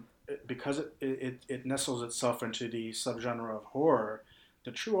 because it nestles itself into the subgenre of horror,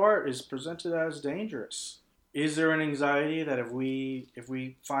 the true art is presented as dangerous. Is there an anxiety that if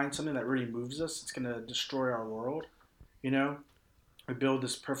we find something that really moves us, it's going to destroy our world? You know, we build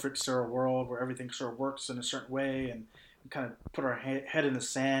this perfect sort of world where everything sort of works in a certain way, and we kind of put our head in the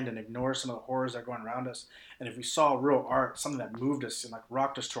sand and ignore some of the horrors that are going around us. And if we saw real art, something that moved us and like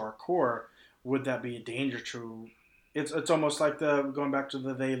rocked us to our core, would that be a danger to? It's almost like the going back to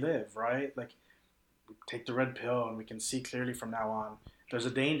the They Live, right? Like we take the red pill and we can see clearly from now on. There's a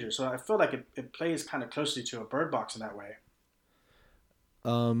danger, so I feel like it plays kind of closely to a bird box in that way.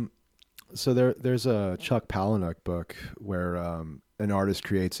 Um, so there's a Chuck Palahniuk book where an artist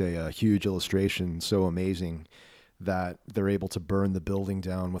creates a huge illustration so amazing that they're able to burn the building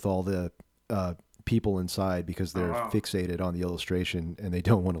down with all the people inside because Oh they're wow, fixated on the illustration and they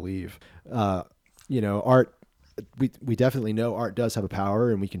don't want to leave. Uh, art. We definitely know art does have a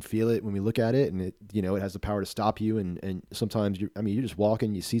power, and we can feel it when we look at it, and it has the power to stop you. And sometimes you're just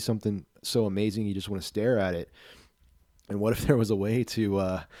walking, you see something so amazing, you just want to stare at it. And what if there was a way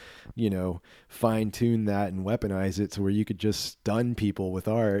to, fine tune that and weaponize it to where you could just stun people with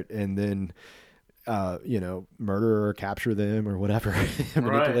art and then murder or capture them or whatever, right?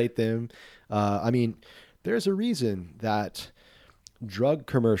 manipulate them. I mean, there's a reason that drug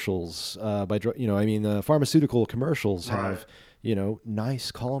commercials, pharmaceutical commercials Right. have,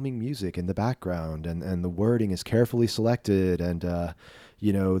 nice calming music in the background, and the wording is carefully selected, and the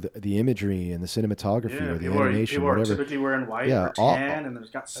imagery and the cinematography Yeah, or the people animation, are whatever. typically wearing white Yeah, or tan, and there's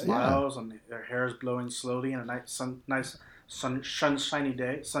got yeah, smiles, and their hair is blowing slowly in a nice sunshiny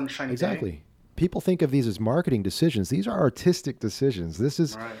day. exactly. People think of these as marketing decisions. These are artistic decisions. This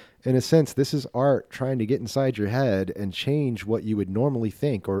is, Right. in a sense, this is art trying to get inside your head and change what you would normally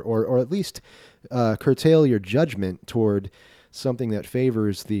think, or at least curtail your judgment toward something that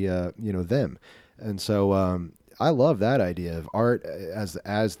favors them. And so I love that idea of art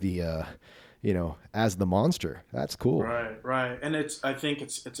as the monster. That's cool. Right, right, and I think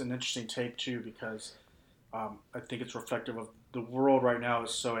it's an interesting take too because I think it's reflective of the world right now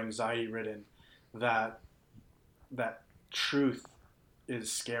is so anxiety ridden that that truth is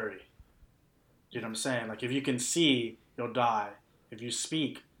scary. You know what I'm saying? Like if you can see, you'll die. If you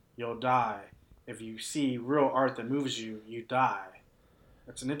speak, you'll die. If you see real art that moves you, you die.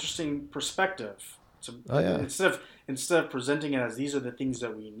 It's an interesting perspective. Oh yeah. Instead of presenting it as these are the things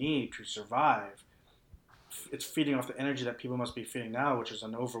that we need to survive, it's feeding off the energy that people must be feeling now, which is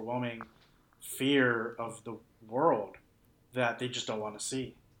an overwhelming fear of the world that they just don't want to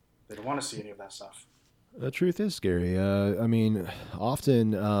see. They don't want to see any of that stuff. The truth is scary.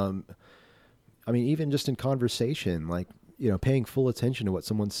 Often, even just in conversation, like, paying full attention to what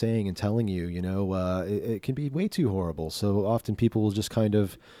someone's saying and telling you, it can be way too horrible. So often people will just kind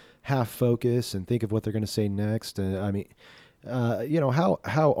of half focus and think of what they're going to say next.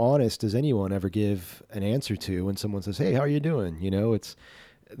 How honest does anyone ever give an answer to when someone says, "Hey, how are you doing?" It's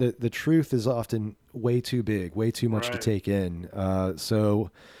the truth is often way too big, way too much to Right. take in.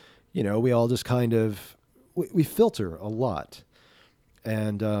 We all just kind of we filter a lot,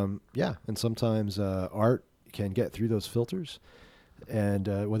 and and sometimes art can get through those filters, and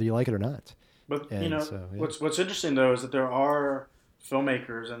whether you like it or not. But And so yeah. what's interesting though is that there are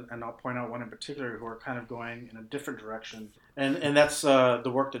filmmakers, and I'll point out one in particular who are kind of going in a different direction, and that's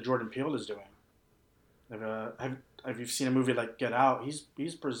the work that Jordan Peele is doing. Have you seen a movie like Get Out?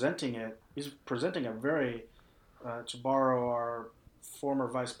 He's presenting it. He's presenting a very, to borrow our former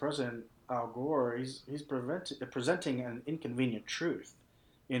vice president Al Gore. He's presenting an inconvenient truth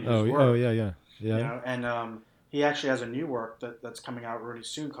in his Oh work. yeah, yeah, yeah. And he actually has a new work that's coming out really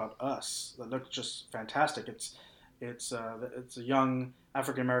soon called Us that looks just fantastic. It's a young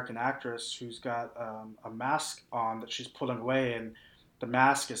African American actress who's got a mask on that she's pulling away, and the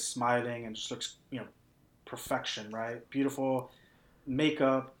mask is smiling and just looks perfection, right? Beautiful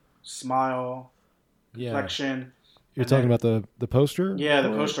makeup, smile, Yeah. complexion, You're and talking then about the poster yeah, the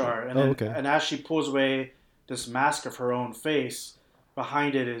for it? poster art, and Oh, then okay. and as she pulls away this mask of her own face,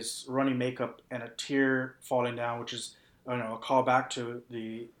 behind it is running makeup and a tear falling down, which is a callback to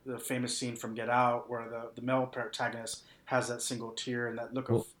the famous scene from Get Out where the male protagonist has that single tear and that look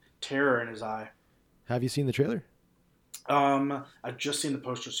of Well, terror in his eye. have you seen the trailer? I've just seen the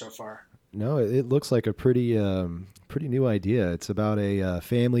poster so far. No, it looks like a pretty new idea. It's about a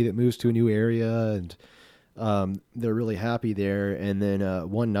family that moves to a new area, and they're really happy there. And then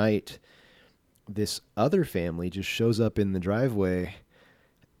one night, this other family just shows up in the driveway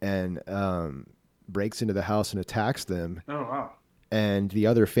and breaks into the house and attacks them. Oh wow. And the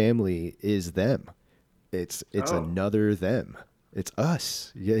other family is them. It's Oh, another them. It's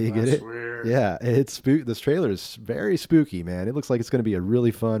us. Yeah, you get that's it? weird. Yeah, it's This trailer is very spooky, man. It looks like it's going to be a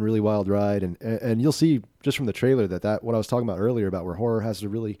really fun, really wild ride, and you'll see just from the trailer that what I was talking about earlier about where horror has to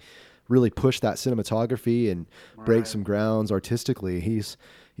really push that cinematography and break Right. some grounds artistically. He's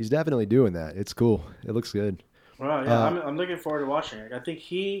definitely doing that. It's cool. It looks good. Well, yeah, Uh, I'm looking forward to watching it. I think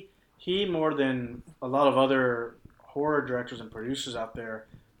he more than a lot of other horror directors and producers out there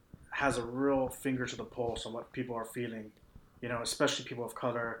has a real finger to the pulse on what people are feeling. Especially people of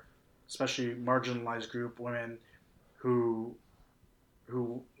color, especially marginalized group women who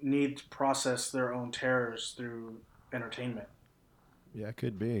who need to process their own terrors through entertainment. yeah, it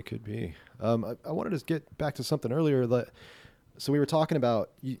could be. It could be. I wanted to get back to something earlier. So we were talking about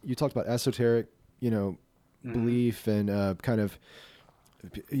you talked about esoteric, Mm-hmm. belief and kind of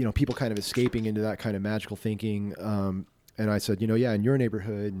people kind of escaping into that kind of magical thinking. And I said, yeah, in your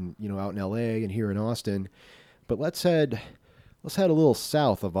neighborhood and out in L.A. and here in Austin, but let's head a little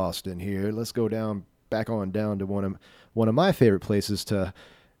south of Austin here. Let's go back on down to one of my favorite places to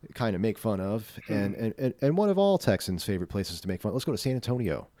kind of make fun of, and one of all Texans' favorite places to make fun. Let's go to San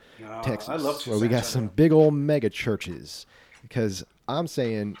Antonio, I love Texas, where we San got some Antonio. big old mega churches. Because I'm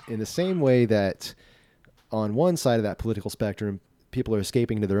saying, in the same way that on one side of that political spectrum, people are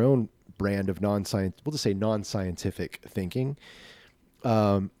escaping to their own brand of we'll just say non-scientific thinking.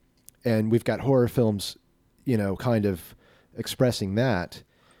 and we've got horror films, kind of expressing that.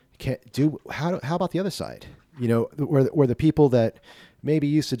 How about the other side? Where the people that maybe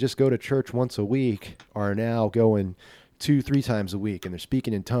used to just go to church once a week are now going 2-3 times a week, and they're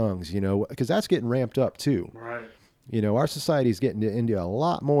speaking in tongues. Because that's getting ramped up too. Right. Our society is getting into a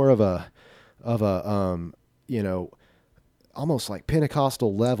lot more of a almost like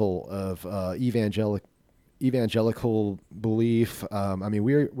Pentecostal level of evangelical belief. I mean,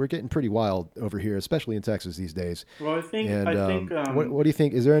 we're getting pretty wild over here, especially in Texas these days. Well, And I think what do you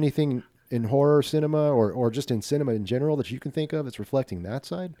think? Is there anything in horror cinema or just in cinema in general that you can think of that's reflecting that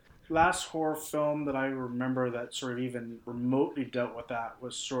side? last horror film that I remember that sort of even remotely dealt with that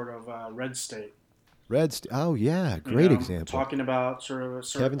was sort of Red State. Oh yeah, great example. Talking about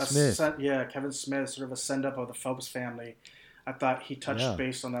Kevin Smith. Kevin Smith, sort of a send up of the Phelps family. I thought he touched Yeah.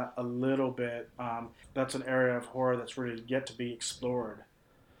 base on that a little bit. That's an area of horror that's really yet to be explored.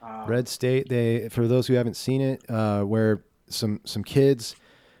 Red State. They, for those who haven't seen it, where some kids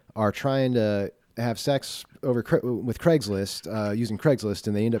are trying to have sex with Craigslist, using Craigslist,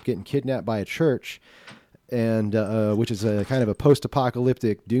 and they end up getting kidnapped by a church, and which is a kind of a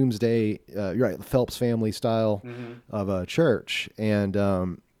post-apocalyptic doomsday, right, Phelps family style of a church, and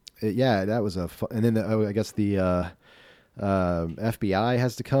that was and then I guess the FBI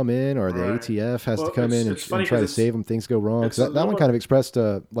has to come in, or the Right. ATF has Well, to come in it's funny and try 'cause to save them. Things go wrong. it's So a that one little kind of expressed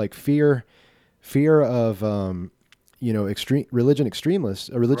like fear of extreme religion extremists,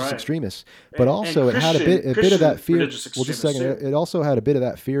 religious right, extremists, but and also it had a bit of Christian that fear. religious Well, just a extremists second. too. It also had a bit of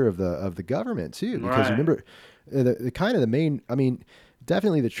that fear of the government too, because Right. remember the kind of the main. I mean,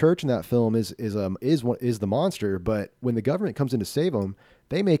 definitely the church in that film is the monster, but when the government comes in to save them,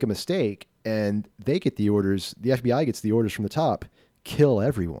 they make a mistake and they get the orders. The FBI gets the orders from the top: kill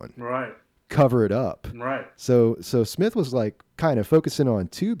everyone, Right. cover it up. Right. So Smith was like kind of focusing on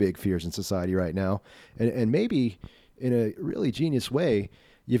two big fears in society right now, and maybe in a really genius way,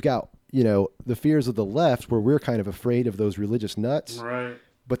 you've got the fears of the left where we're kind of afraid of those religious nuts, Right.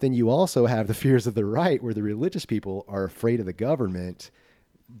 but then you also have the fears of the right where the religious people are afraid of the government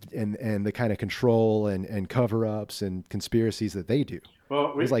and the kind of control and cover ups and conspiracies that they do.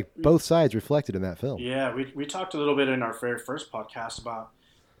 Well, It was like both sides reflected in that film. we talked a little bit in our very first podcast about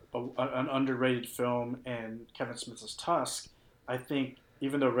an underrated film and Kevin Smith's Tusk. I think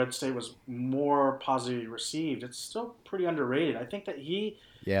even though Red State was more positively received, it's still pretty underrated. I think that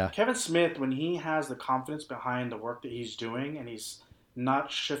Yeah. Kevin Smith, when he has the confidence behind the work that he's doing and he's not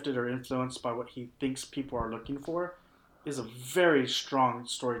shifted or influenced by what he thinks people are looking for, is a very strong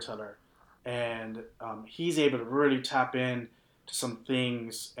storyteller. And he's able to really tap in to some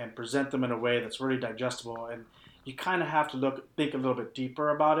things and present them in a way that's really digestible. And you kind of have to think a little bit deeper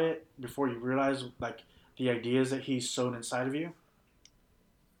about it before you realize like the ideas that he's sown inside of you.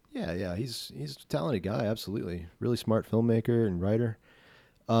 Yeah. He's a talented guy, absolutely. Really smart filmmaker and writer.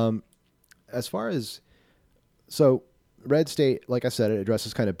 As far as so Red State, like I said, it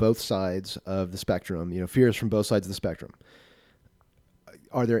addresses kind of both sides of the spectrum, fears from both sides of the spectrum.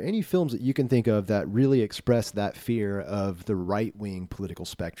 Are there any films that you can think of that really express that fear of the right-wing political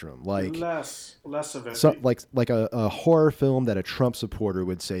spectrum? Like Less of it. like a horror film that a Trump supporter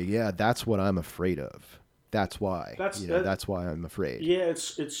would say, yeah, that's what I'm afraid of. That's why. That's why I'm afraid. Yeah,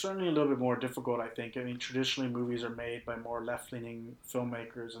 it's certainly a little bit more difficult, I think. I mean, traditionally movies are made by more left-leaning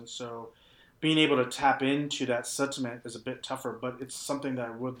filmmakers, and so being able to tap into that sentiment is a bit tougher, but it's something that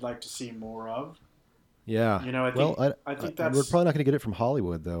I would like to see more of. Yeah. I think we're that's probably not going to get it from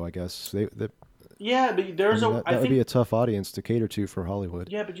Hollywood, though. I guess yeah, but there's that would be a tough audience to cater to for Hollywood.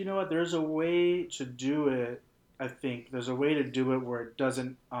 yeah, but you know what? There's a way to do it. I think there's a way to do it where it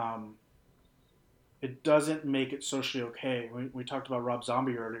doesn't make it socially okay. We talked about Rob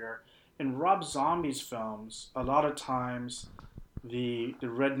Zombie earlier. In Rob Zombie's films, a lot of times the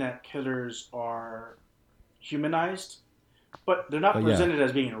redneck killers are humanized, but they're not Oh, yeah. presented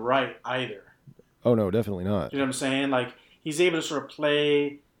as being right either. Oh no, definitely not. You know what I'm saying? Like he's able to sort of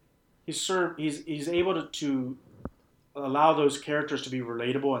play. He's able to allow those characters to be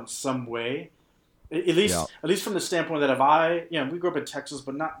relatable in some way. At least from the standpoint that we grew up in Texas,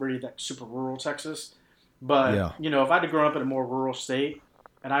 but not really that super rural Texas. But Yeah. if I had grown up in a more rural state,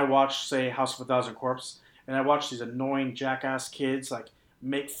 and I watched, say, House of a Thousand Corpses, and I watched these annoying jackass kids like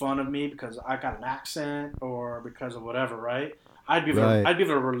make fun of me because I got an accent or because of whatever, right? I'd be Right. able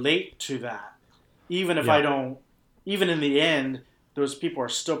to relate to that, even if Yeah. I don't. Even in the end, those people are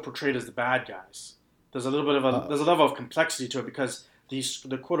still portrayed as the bad guys. There's a little bit of there's a level of complexity to it because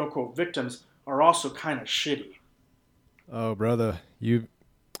the quote unquote victims are also kind of shitty. Oh, brother, you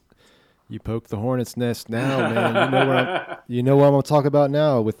You poke the hornet's nest now, man. You know what I'm gonna talk about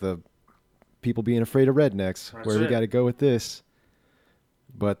now with the people being afraid of rednecks. That's Where we it. got to go with this.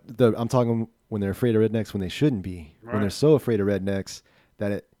 But I'm talking when they're afraid of rednecks when they shouldn't be. Right. When they're so afraid of rednecks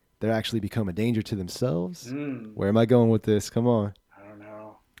that they actually become a danger to themselves. Mm. Where am I going with this? Come on. I don't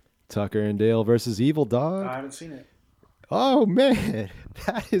know. Tucker and Dale versus Evil Dog. I haven't seen it. Oh man,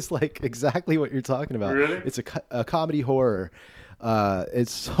 that is like exactly what you're talking about. Really? It's a comedy horror.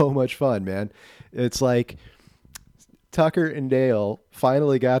 It's so much fun, man. It's like Tucker and Dale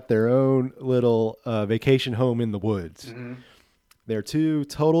finally got their own little vacation home in the woods. Mm-hmm. They're two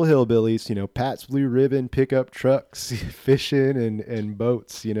total hillbillies, you know, Pat's Blue Ribbon pickup trucks, fishing and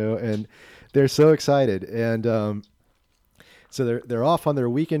boats, you know, and they're so excited. And so they're off on their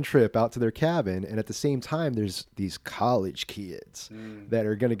weekend trip out to their cabin, and at the same time, there's these college kids that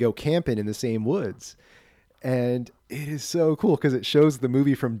are going to go camping in the same woods. And it is so cool because it shows the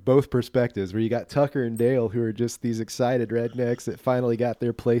movie from both perspectives, where you got Tucker and Dale, who are just these excited rednecks that finally got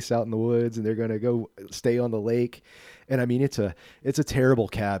their place out in the woods, and they're going to go stay on the lake. And I mean, it's a terrible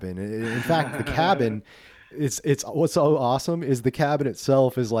cabin. In fact, the cabin, it's what's so awesome is the cabin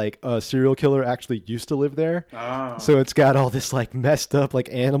itself is like a serial killer actually used to live there. Oh. So it's got all this like messed up like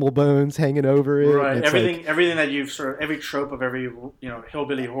animal bones hanging over it. Right. It's Everything that you've every trope of every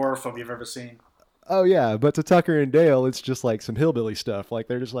hillbilly horror film you've ever seen. Oh yeah, but to Tucker and Dale, it's just like some hillbilly stuff. Like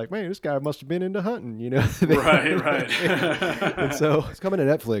they're just like, man, this guy must have been into hunting, you know? Right. And so it's coming to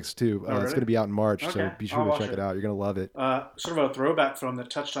Netflix too. Oh, really? It's going to be out in March, Okay. so be sure I'll to watch check it out. You're going to love it. Sort of a throwback film that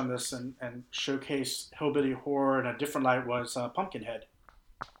touched on this and showcased hillbilly horror in a different light was Pumpkinhead.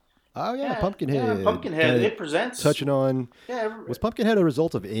 Oh yeah, Pumpkinhead. Yeah, Pumpkinhead. It presents touching on. Yeah. Was Pumpkinhead a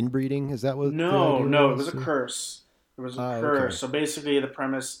result of inbreeding? Is that what? No, it was a curse. It was a curse. Okay. So basically, the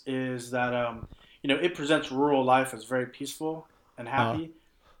premise is that it presents rural life as very peaceful and happy,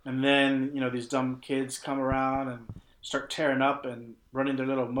 and then these dumb kids come around and start tearing up and running their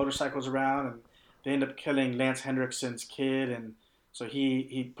little motorcycles around, and they end up killing Lance Hendrickson's kid, and so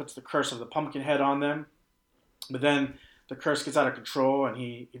he puts the curse of the Pumpkinhead on them, but then the curse gets out of control, and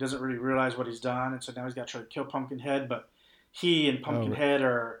he doesn't really realize what he's done, and so now he's got to try to kill Pumpkinhead, but he and Pumpkinhead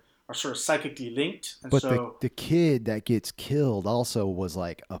are sort of psychically linked. And but so the kid that gets killed also was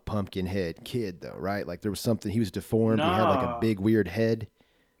like a Pumpkinhead kid, though, right? Like there was something, he was deformed. He had like a big weird head.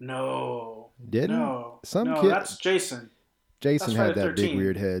 No. Didn't? No. Some kid. That's Jason. Jason That's had Friday that big 13.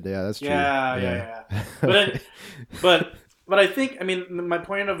 weird head. Yeah, that's true. Yeah. But I think, my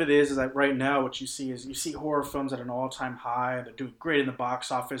point of it is that right now what you see horror films at an all-time high. They're doing great in the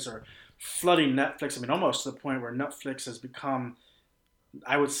box office or flooding Netflix. Almost to the point where Netflix has become,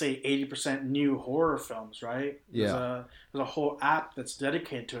 I would say, 80% new horror films, right? Yeah. There's a whole app that's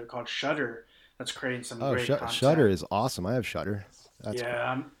dedicated to it called Shudder that's creating some great content. Shudder is awesome. I have Shudder.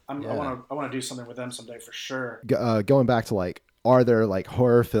 I want to do something with them someday for sure. Going back to like, are there like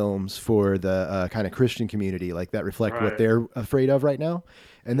horror films for the kind of Christian community like that reflect what they're afraid of right now?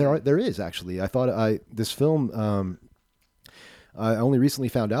 And there is actually. I thought this film I only recently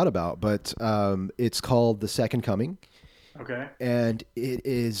found out about, but it's called The Second Coming. Okay. And it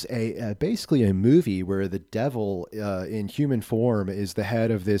is basically a movie where the devil in human form is the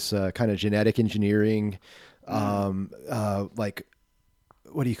head of this kind of genetic engineering, like,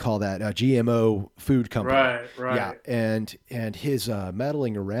 what do you call that? GMO food company. Right. Yeah. And his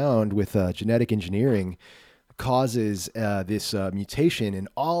meddling around with genetic engineering causes this mutation in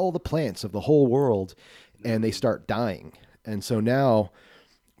all the plants of the whole world, and they start dying. And so now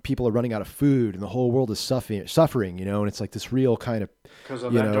people are running out of food, and the whole world is suffering, and it's like this real kind of, because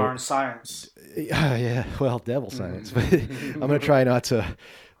of that darn science. Yeah, well, devil science. But I'm going to try not to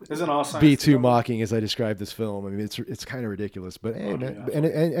Isn't all science be too mocking as I describe this film. It's kind of ridiculous, but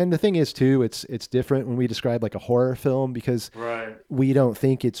and the thing is too, it's different when we describe like a horror film because we don't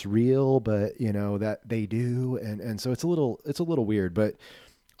think it's real, but that they do, and so it's a little weird. But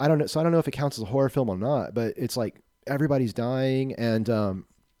I don't know. So I don't know if it counts as a horror film or not. But it's like everybody's dying, and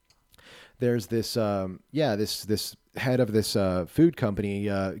there's this this head of this food company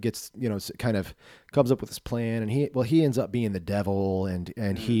gets kind of comes up with this plan, and he ends up being the devil,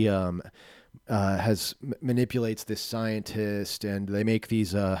 and he manipulates this scientist, and they make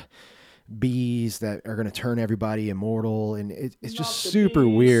these bees that are going to turn everybody immortal, and it's just super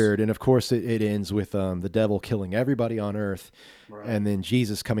weird. And of course it ends with the devil killing everybody on earth, and then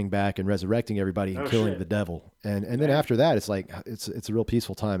Jesus coming back and resurrecting everybody and killing the devil, and then after that it's like it's a real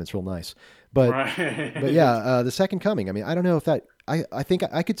peaceful time. It's real nice. But but yeah, The Second Coming, I don't know if that I think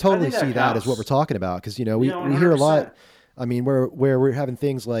I could totally see that as what we're talking about, because we hear a lot I mean, where we're having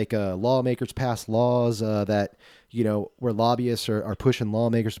things like lawmakers pass laws that where lobbyists are pushing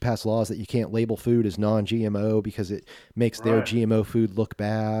lawmakers to pass laws that you can't label food as non-GMO because it makes their Right. GMO food look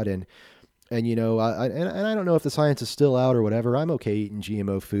bad, and and I don't know if the science is still out or whatever. I'm okay eating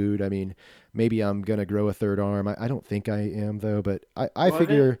GMO food. I mean, maybe I'm gonna grow a third arm. I don't think I am though, but I Well, I think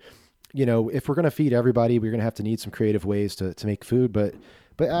figure if we're gonna feed everybody, we're gonna have to need some creative ways to make food. But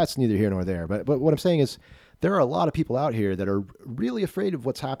that's neither here nor there. But what I'm saying is, there are a lot of people out here that are really afraid of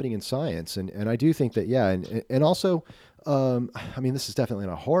what's happening in science, and I do think that yeah, and also, I mean, this is definitely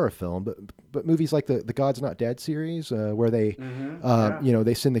not a horror film, but movies like the God's Not Dead series, where they, yeah.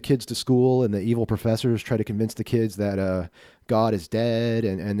 they send the kids to school, and the evil professors try to convince the kids that God is dead,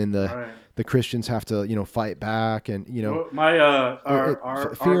 and then Right. the Christians have to fight back, and Well, my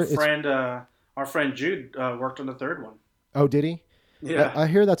fear. It's our friend Jude worked on the third one. oh, did he? Yeah. I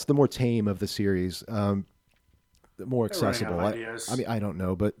hear that's the more tame of the series. More They're running out of accessible. I ideas. mean, I don't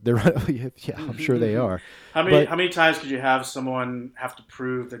know, but they're yeah, I'm sure they are. How But many times could you have someone have to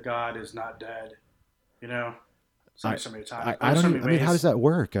prove that God is not dead? You know, I, so many times. I There's don't so even. many I mean, how does ways. that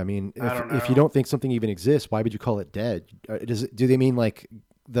work? I mean, I don't if you know. don't think something even exists, why would you call it dead? Do they mean like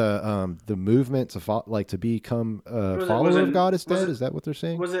the movement like to become a Was follower of it God is was dead? it Is that what they're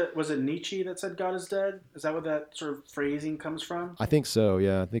saying? was it Nietzsche that said God is dead? Is that what that sort of phrasing comes from? I think so.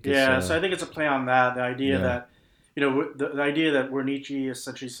 Yeah, I think it's Yeah, so I think it's a play on that. The idea yeah. that, the idea that where Nietzsche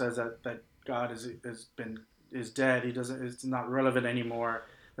essentially says that God is dead. He doesn't. It's not relevant anymore.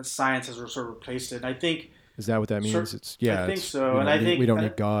 That science has sort of replaced it. And I think, Is that what that means? It's I yeah. think It's so. And I we think don't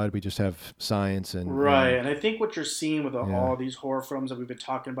need God. We just have science right. and And I think what you're seeing with yeah. all these horror films that we've been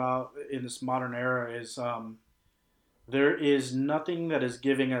talking about in this modern era is there is nothing that is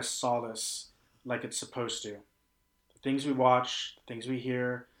giving us solace like it's supposed to. The things we watch, the things we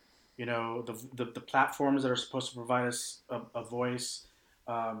hear, the platforms that are supposed to provide us a voice,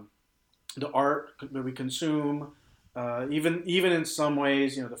 um, the art that we consume, even in some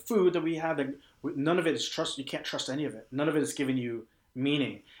ways, the food that we have. That none of it is trust. You can't trust any of it. None of it is giving you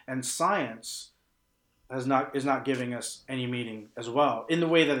meaning. And science is not giving us any meaning as well in the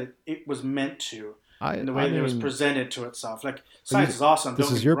way that it was meant to, in the I way that it was mean, presented to itself. Like are you, science is awesome. this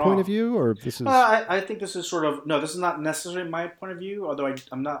Don't is get me your point of wrong. view or this is I think this is sort of no. This is not necessarily my point of view, although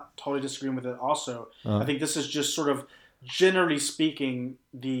I'm not totally disagreeing with it. Also, I uh, think this is just sort of generally speaking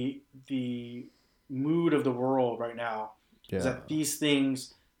the mood of the world right now is yeah. that these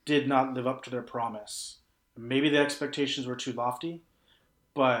things did not live up to their promise. Maybe the expectations were too lofty,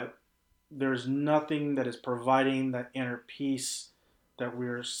 but there's nothing that is providing that inner peace that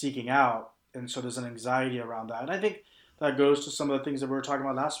we're seeking out, and so there's an anxiety around that. And I think that goes to some of the things that we were talking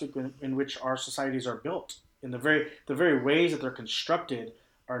about last week, in which our societies are built. In the very ways that they're constructed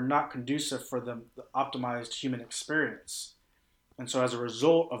are not conducive for the optimized human experience. And so as a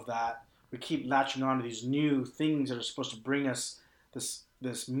result of that, we keep latching on to these new things that are supposed to bring us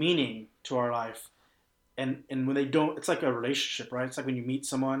this meaning to our life, and when they don't, it's like a relationship, right? It's like when you meet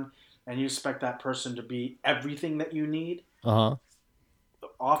someone and you expect that person to be everything that you need. Uh-huh.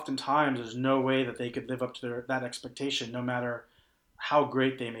 Oftentimes there's no way that they could live up to that expectation, no matter how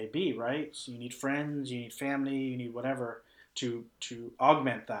great they may be, right? So you need friends, you need family, you need whatever to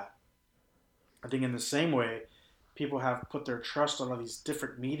augment that. I think in the same way, people have put their trust on all these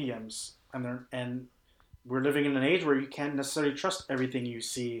different mediums, and we're living in an age where you can't necessarily trust everything you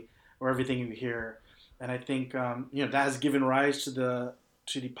see or everything you hear. And I think that has given rise to the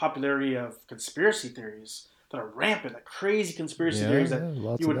popularity of conspiracy theories that are rampant, like crazy conspiracy Yeah, theories that yeah,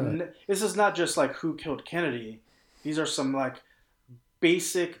 lots you of would. that. This is not just like who killed Kennedy. These are some like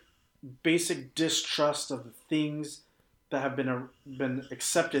basic basic distrust of the things that have been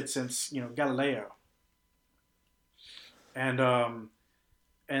accepted since Galileo, and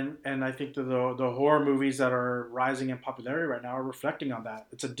I think that the horror movies that are rising in popularity right now are reflecting on that.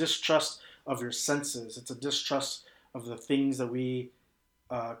 It's a distrust of your senses. It's a distrust of the things that we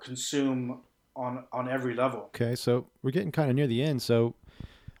consume on every level. Okay, so we're getting kind of near the end. So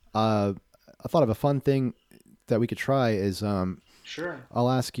uh, I thought of a fun thing that we could try is Sure. I'll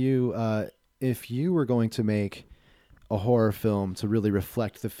ask you if you were going to make a horror film to really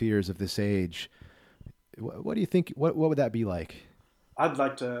reflect the fears of this age. What do you think? What would that be like? I'd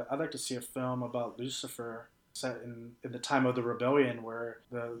like to see a film about Lucifer set in the time of the rebellion, where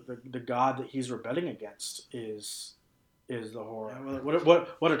the god that he's rebelling against is the horror. Yeah,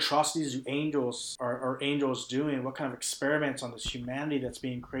 what atrocities do are angels doing? What kind of experiments on this humanity that's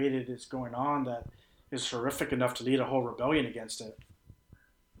being created is going on that is horrific enough to lead a whole rebellion against it?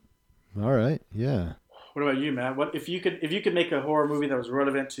 All right, yeah. What about you, Matt? What if you could make a horror movie that was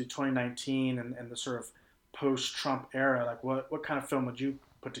relevant to 2019 and the sort of post-Trump era, like what kind of film would you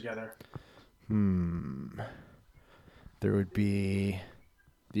put together? There would be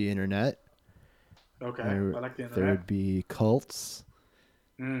the internet. Okay, There, I like the there internet. would be cults.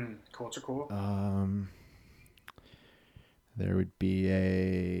 Cults are cool. There would be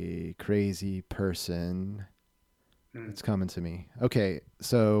a crazy person. It's coming to me. Okay,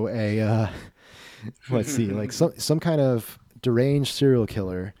 so let's see, like some kind of deranged serial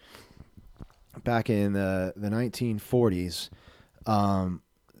killer back in the 1940s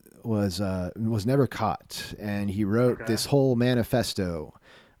was never caught, and he wrote Okay. this whole manifesto,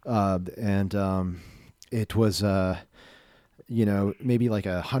 and it was maybe like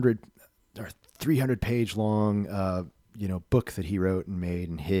 100 or 300-page long book that he wrote and made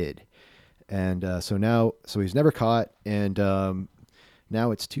and hid. And so he's never caught, and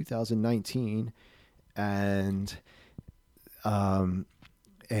now it's 2019, and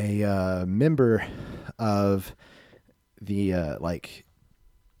a member of the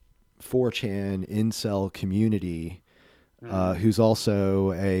 4chan incel community, who's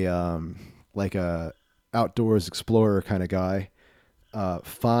also a outdoors explorer kind of guy,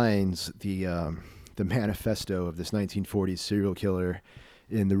 finds the manifesto of this 1940s serial killer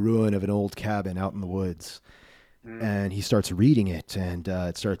in the ruin of an old cabin out in the woods. And he starts reading it, and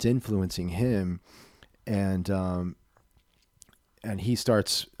it starts influencing him, and he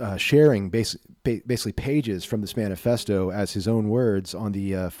starts sharing basically pages from this manifesto as his own words on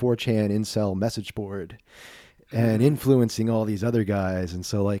the 4chan incel message board, and influencing all these other guys. And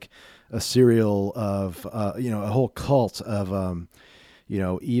so like a serial of a whole cult of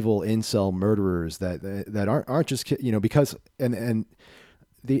evil incel murderers that aren't just because and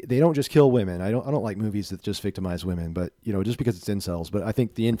they don't just kill women. I don't like movies that just victimize women, but just because it's incels. But I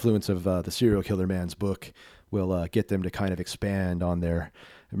think the influence of the serial killer man's book will get them to kind of expand on their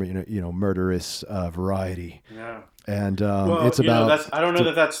murderous variety. Yeah. And Well, it's about I don't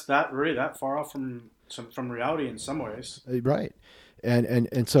know that's that really that far off from reality in some ways. right,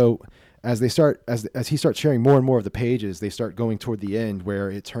 and so as he starts sharing more and more of the pages, they start going toward the end where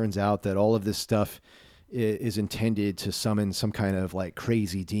it turns out that all of this stuff is intended to summon some kind of like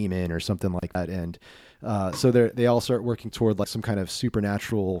crazy demon or something like that. And so they all start working toward like some kind of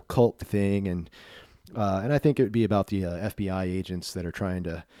supernatural cult thing. And I think it would be about the FBI agents that are trying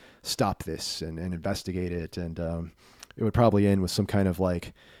to stop this and investigate it. And it would probably end with some kind of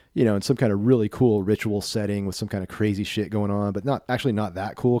like, in some kind of really cool ritual setting with some kind of crazy shit going on, but not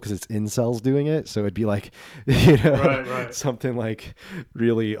that cool because it's incels doing it. So it'd be like, Right. something like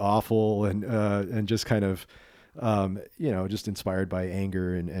really awful and just kind of, just inspired by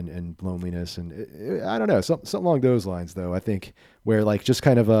anger and loneliness. And I don't know, something along those lines though, I think, where like just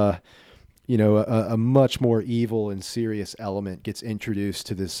kind of a much more evil and serious element gets introduced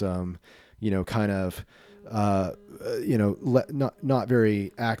to this, kind of, not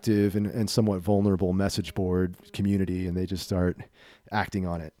very active and somewhat vulnerable message board community, and they just start acting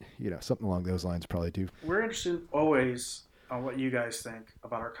on it. Something along those lines probably too. We're interested always on what you guys think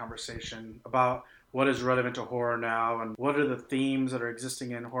about our conversation about what is relevant to horror now and what are the themes that are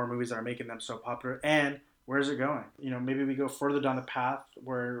existing in horror movies that are making them so popular, and where is it going? Maybe we go further down the path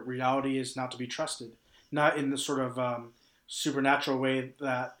where reality is not to be trusted, not in the sort of supernatural way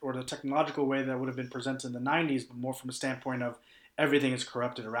or the technological way that would have been presented in the 90s, but more from a standpoint of everything is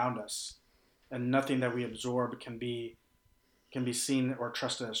corrupted around us and nothing that we absorb can be seen or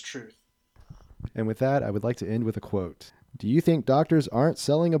trusted as truth. And with that, I would like to end with a quote. Do you think doctors aren't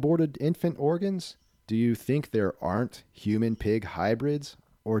selling aborted infant organs? Do you think there aren't human pig hybrids?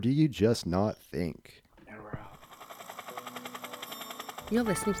 Or do you just not think? And we're out. You're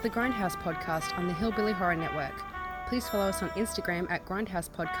listening to the Grindhouse Podcast on the Hillbilly Horror Network. Please follow us on Instagram at Grindhouse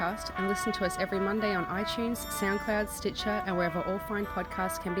Podcast and listen to us every Monday on iTunes, SoundCloud, Stitcher, and wherever all fine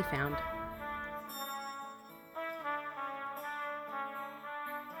podcasts can be found.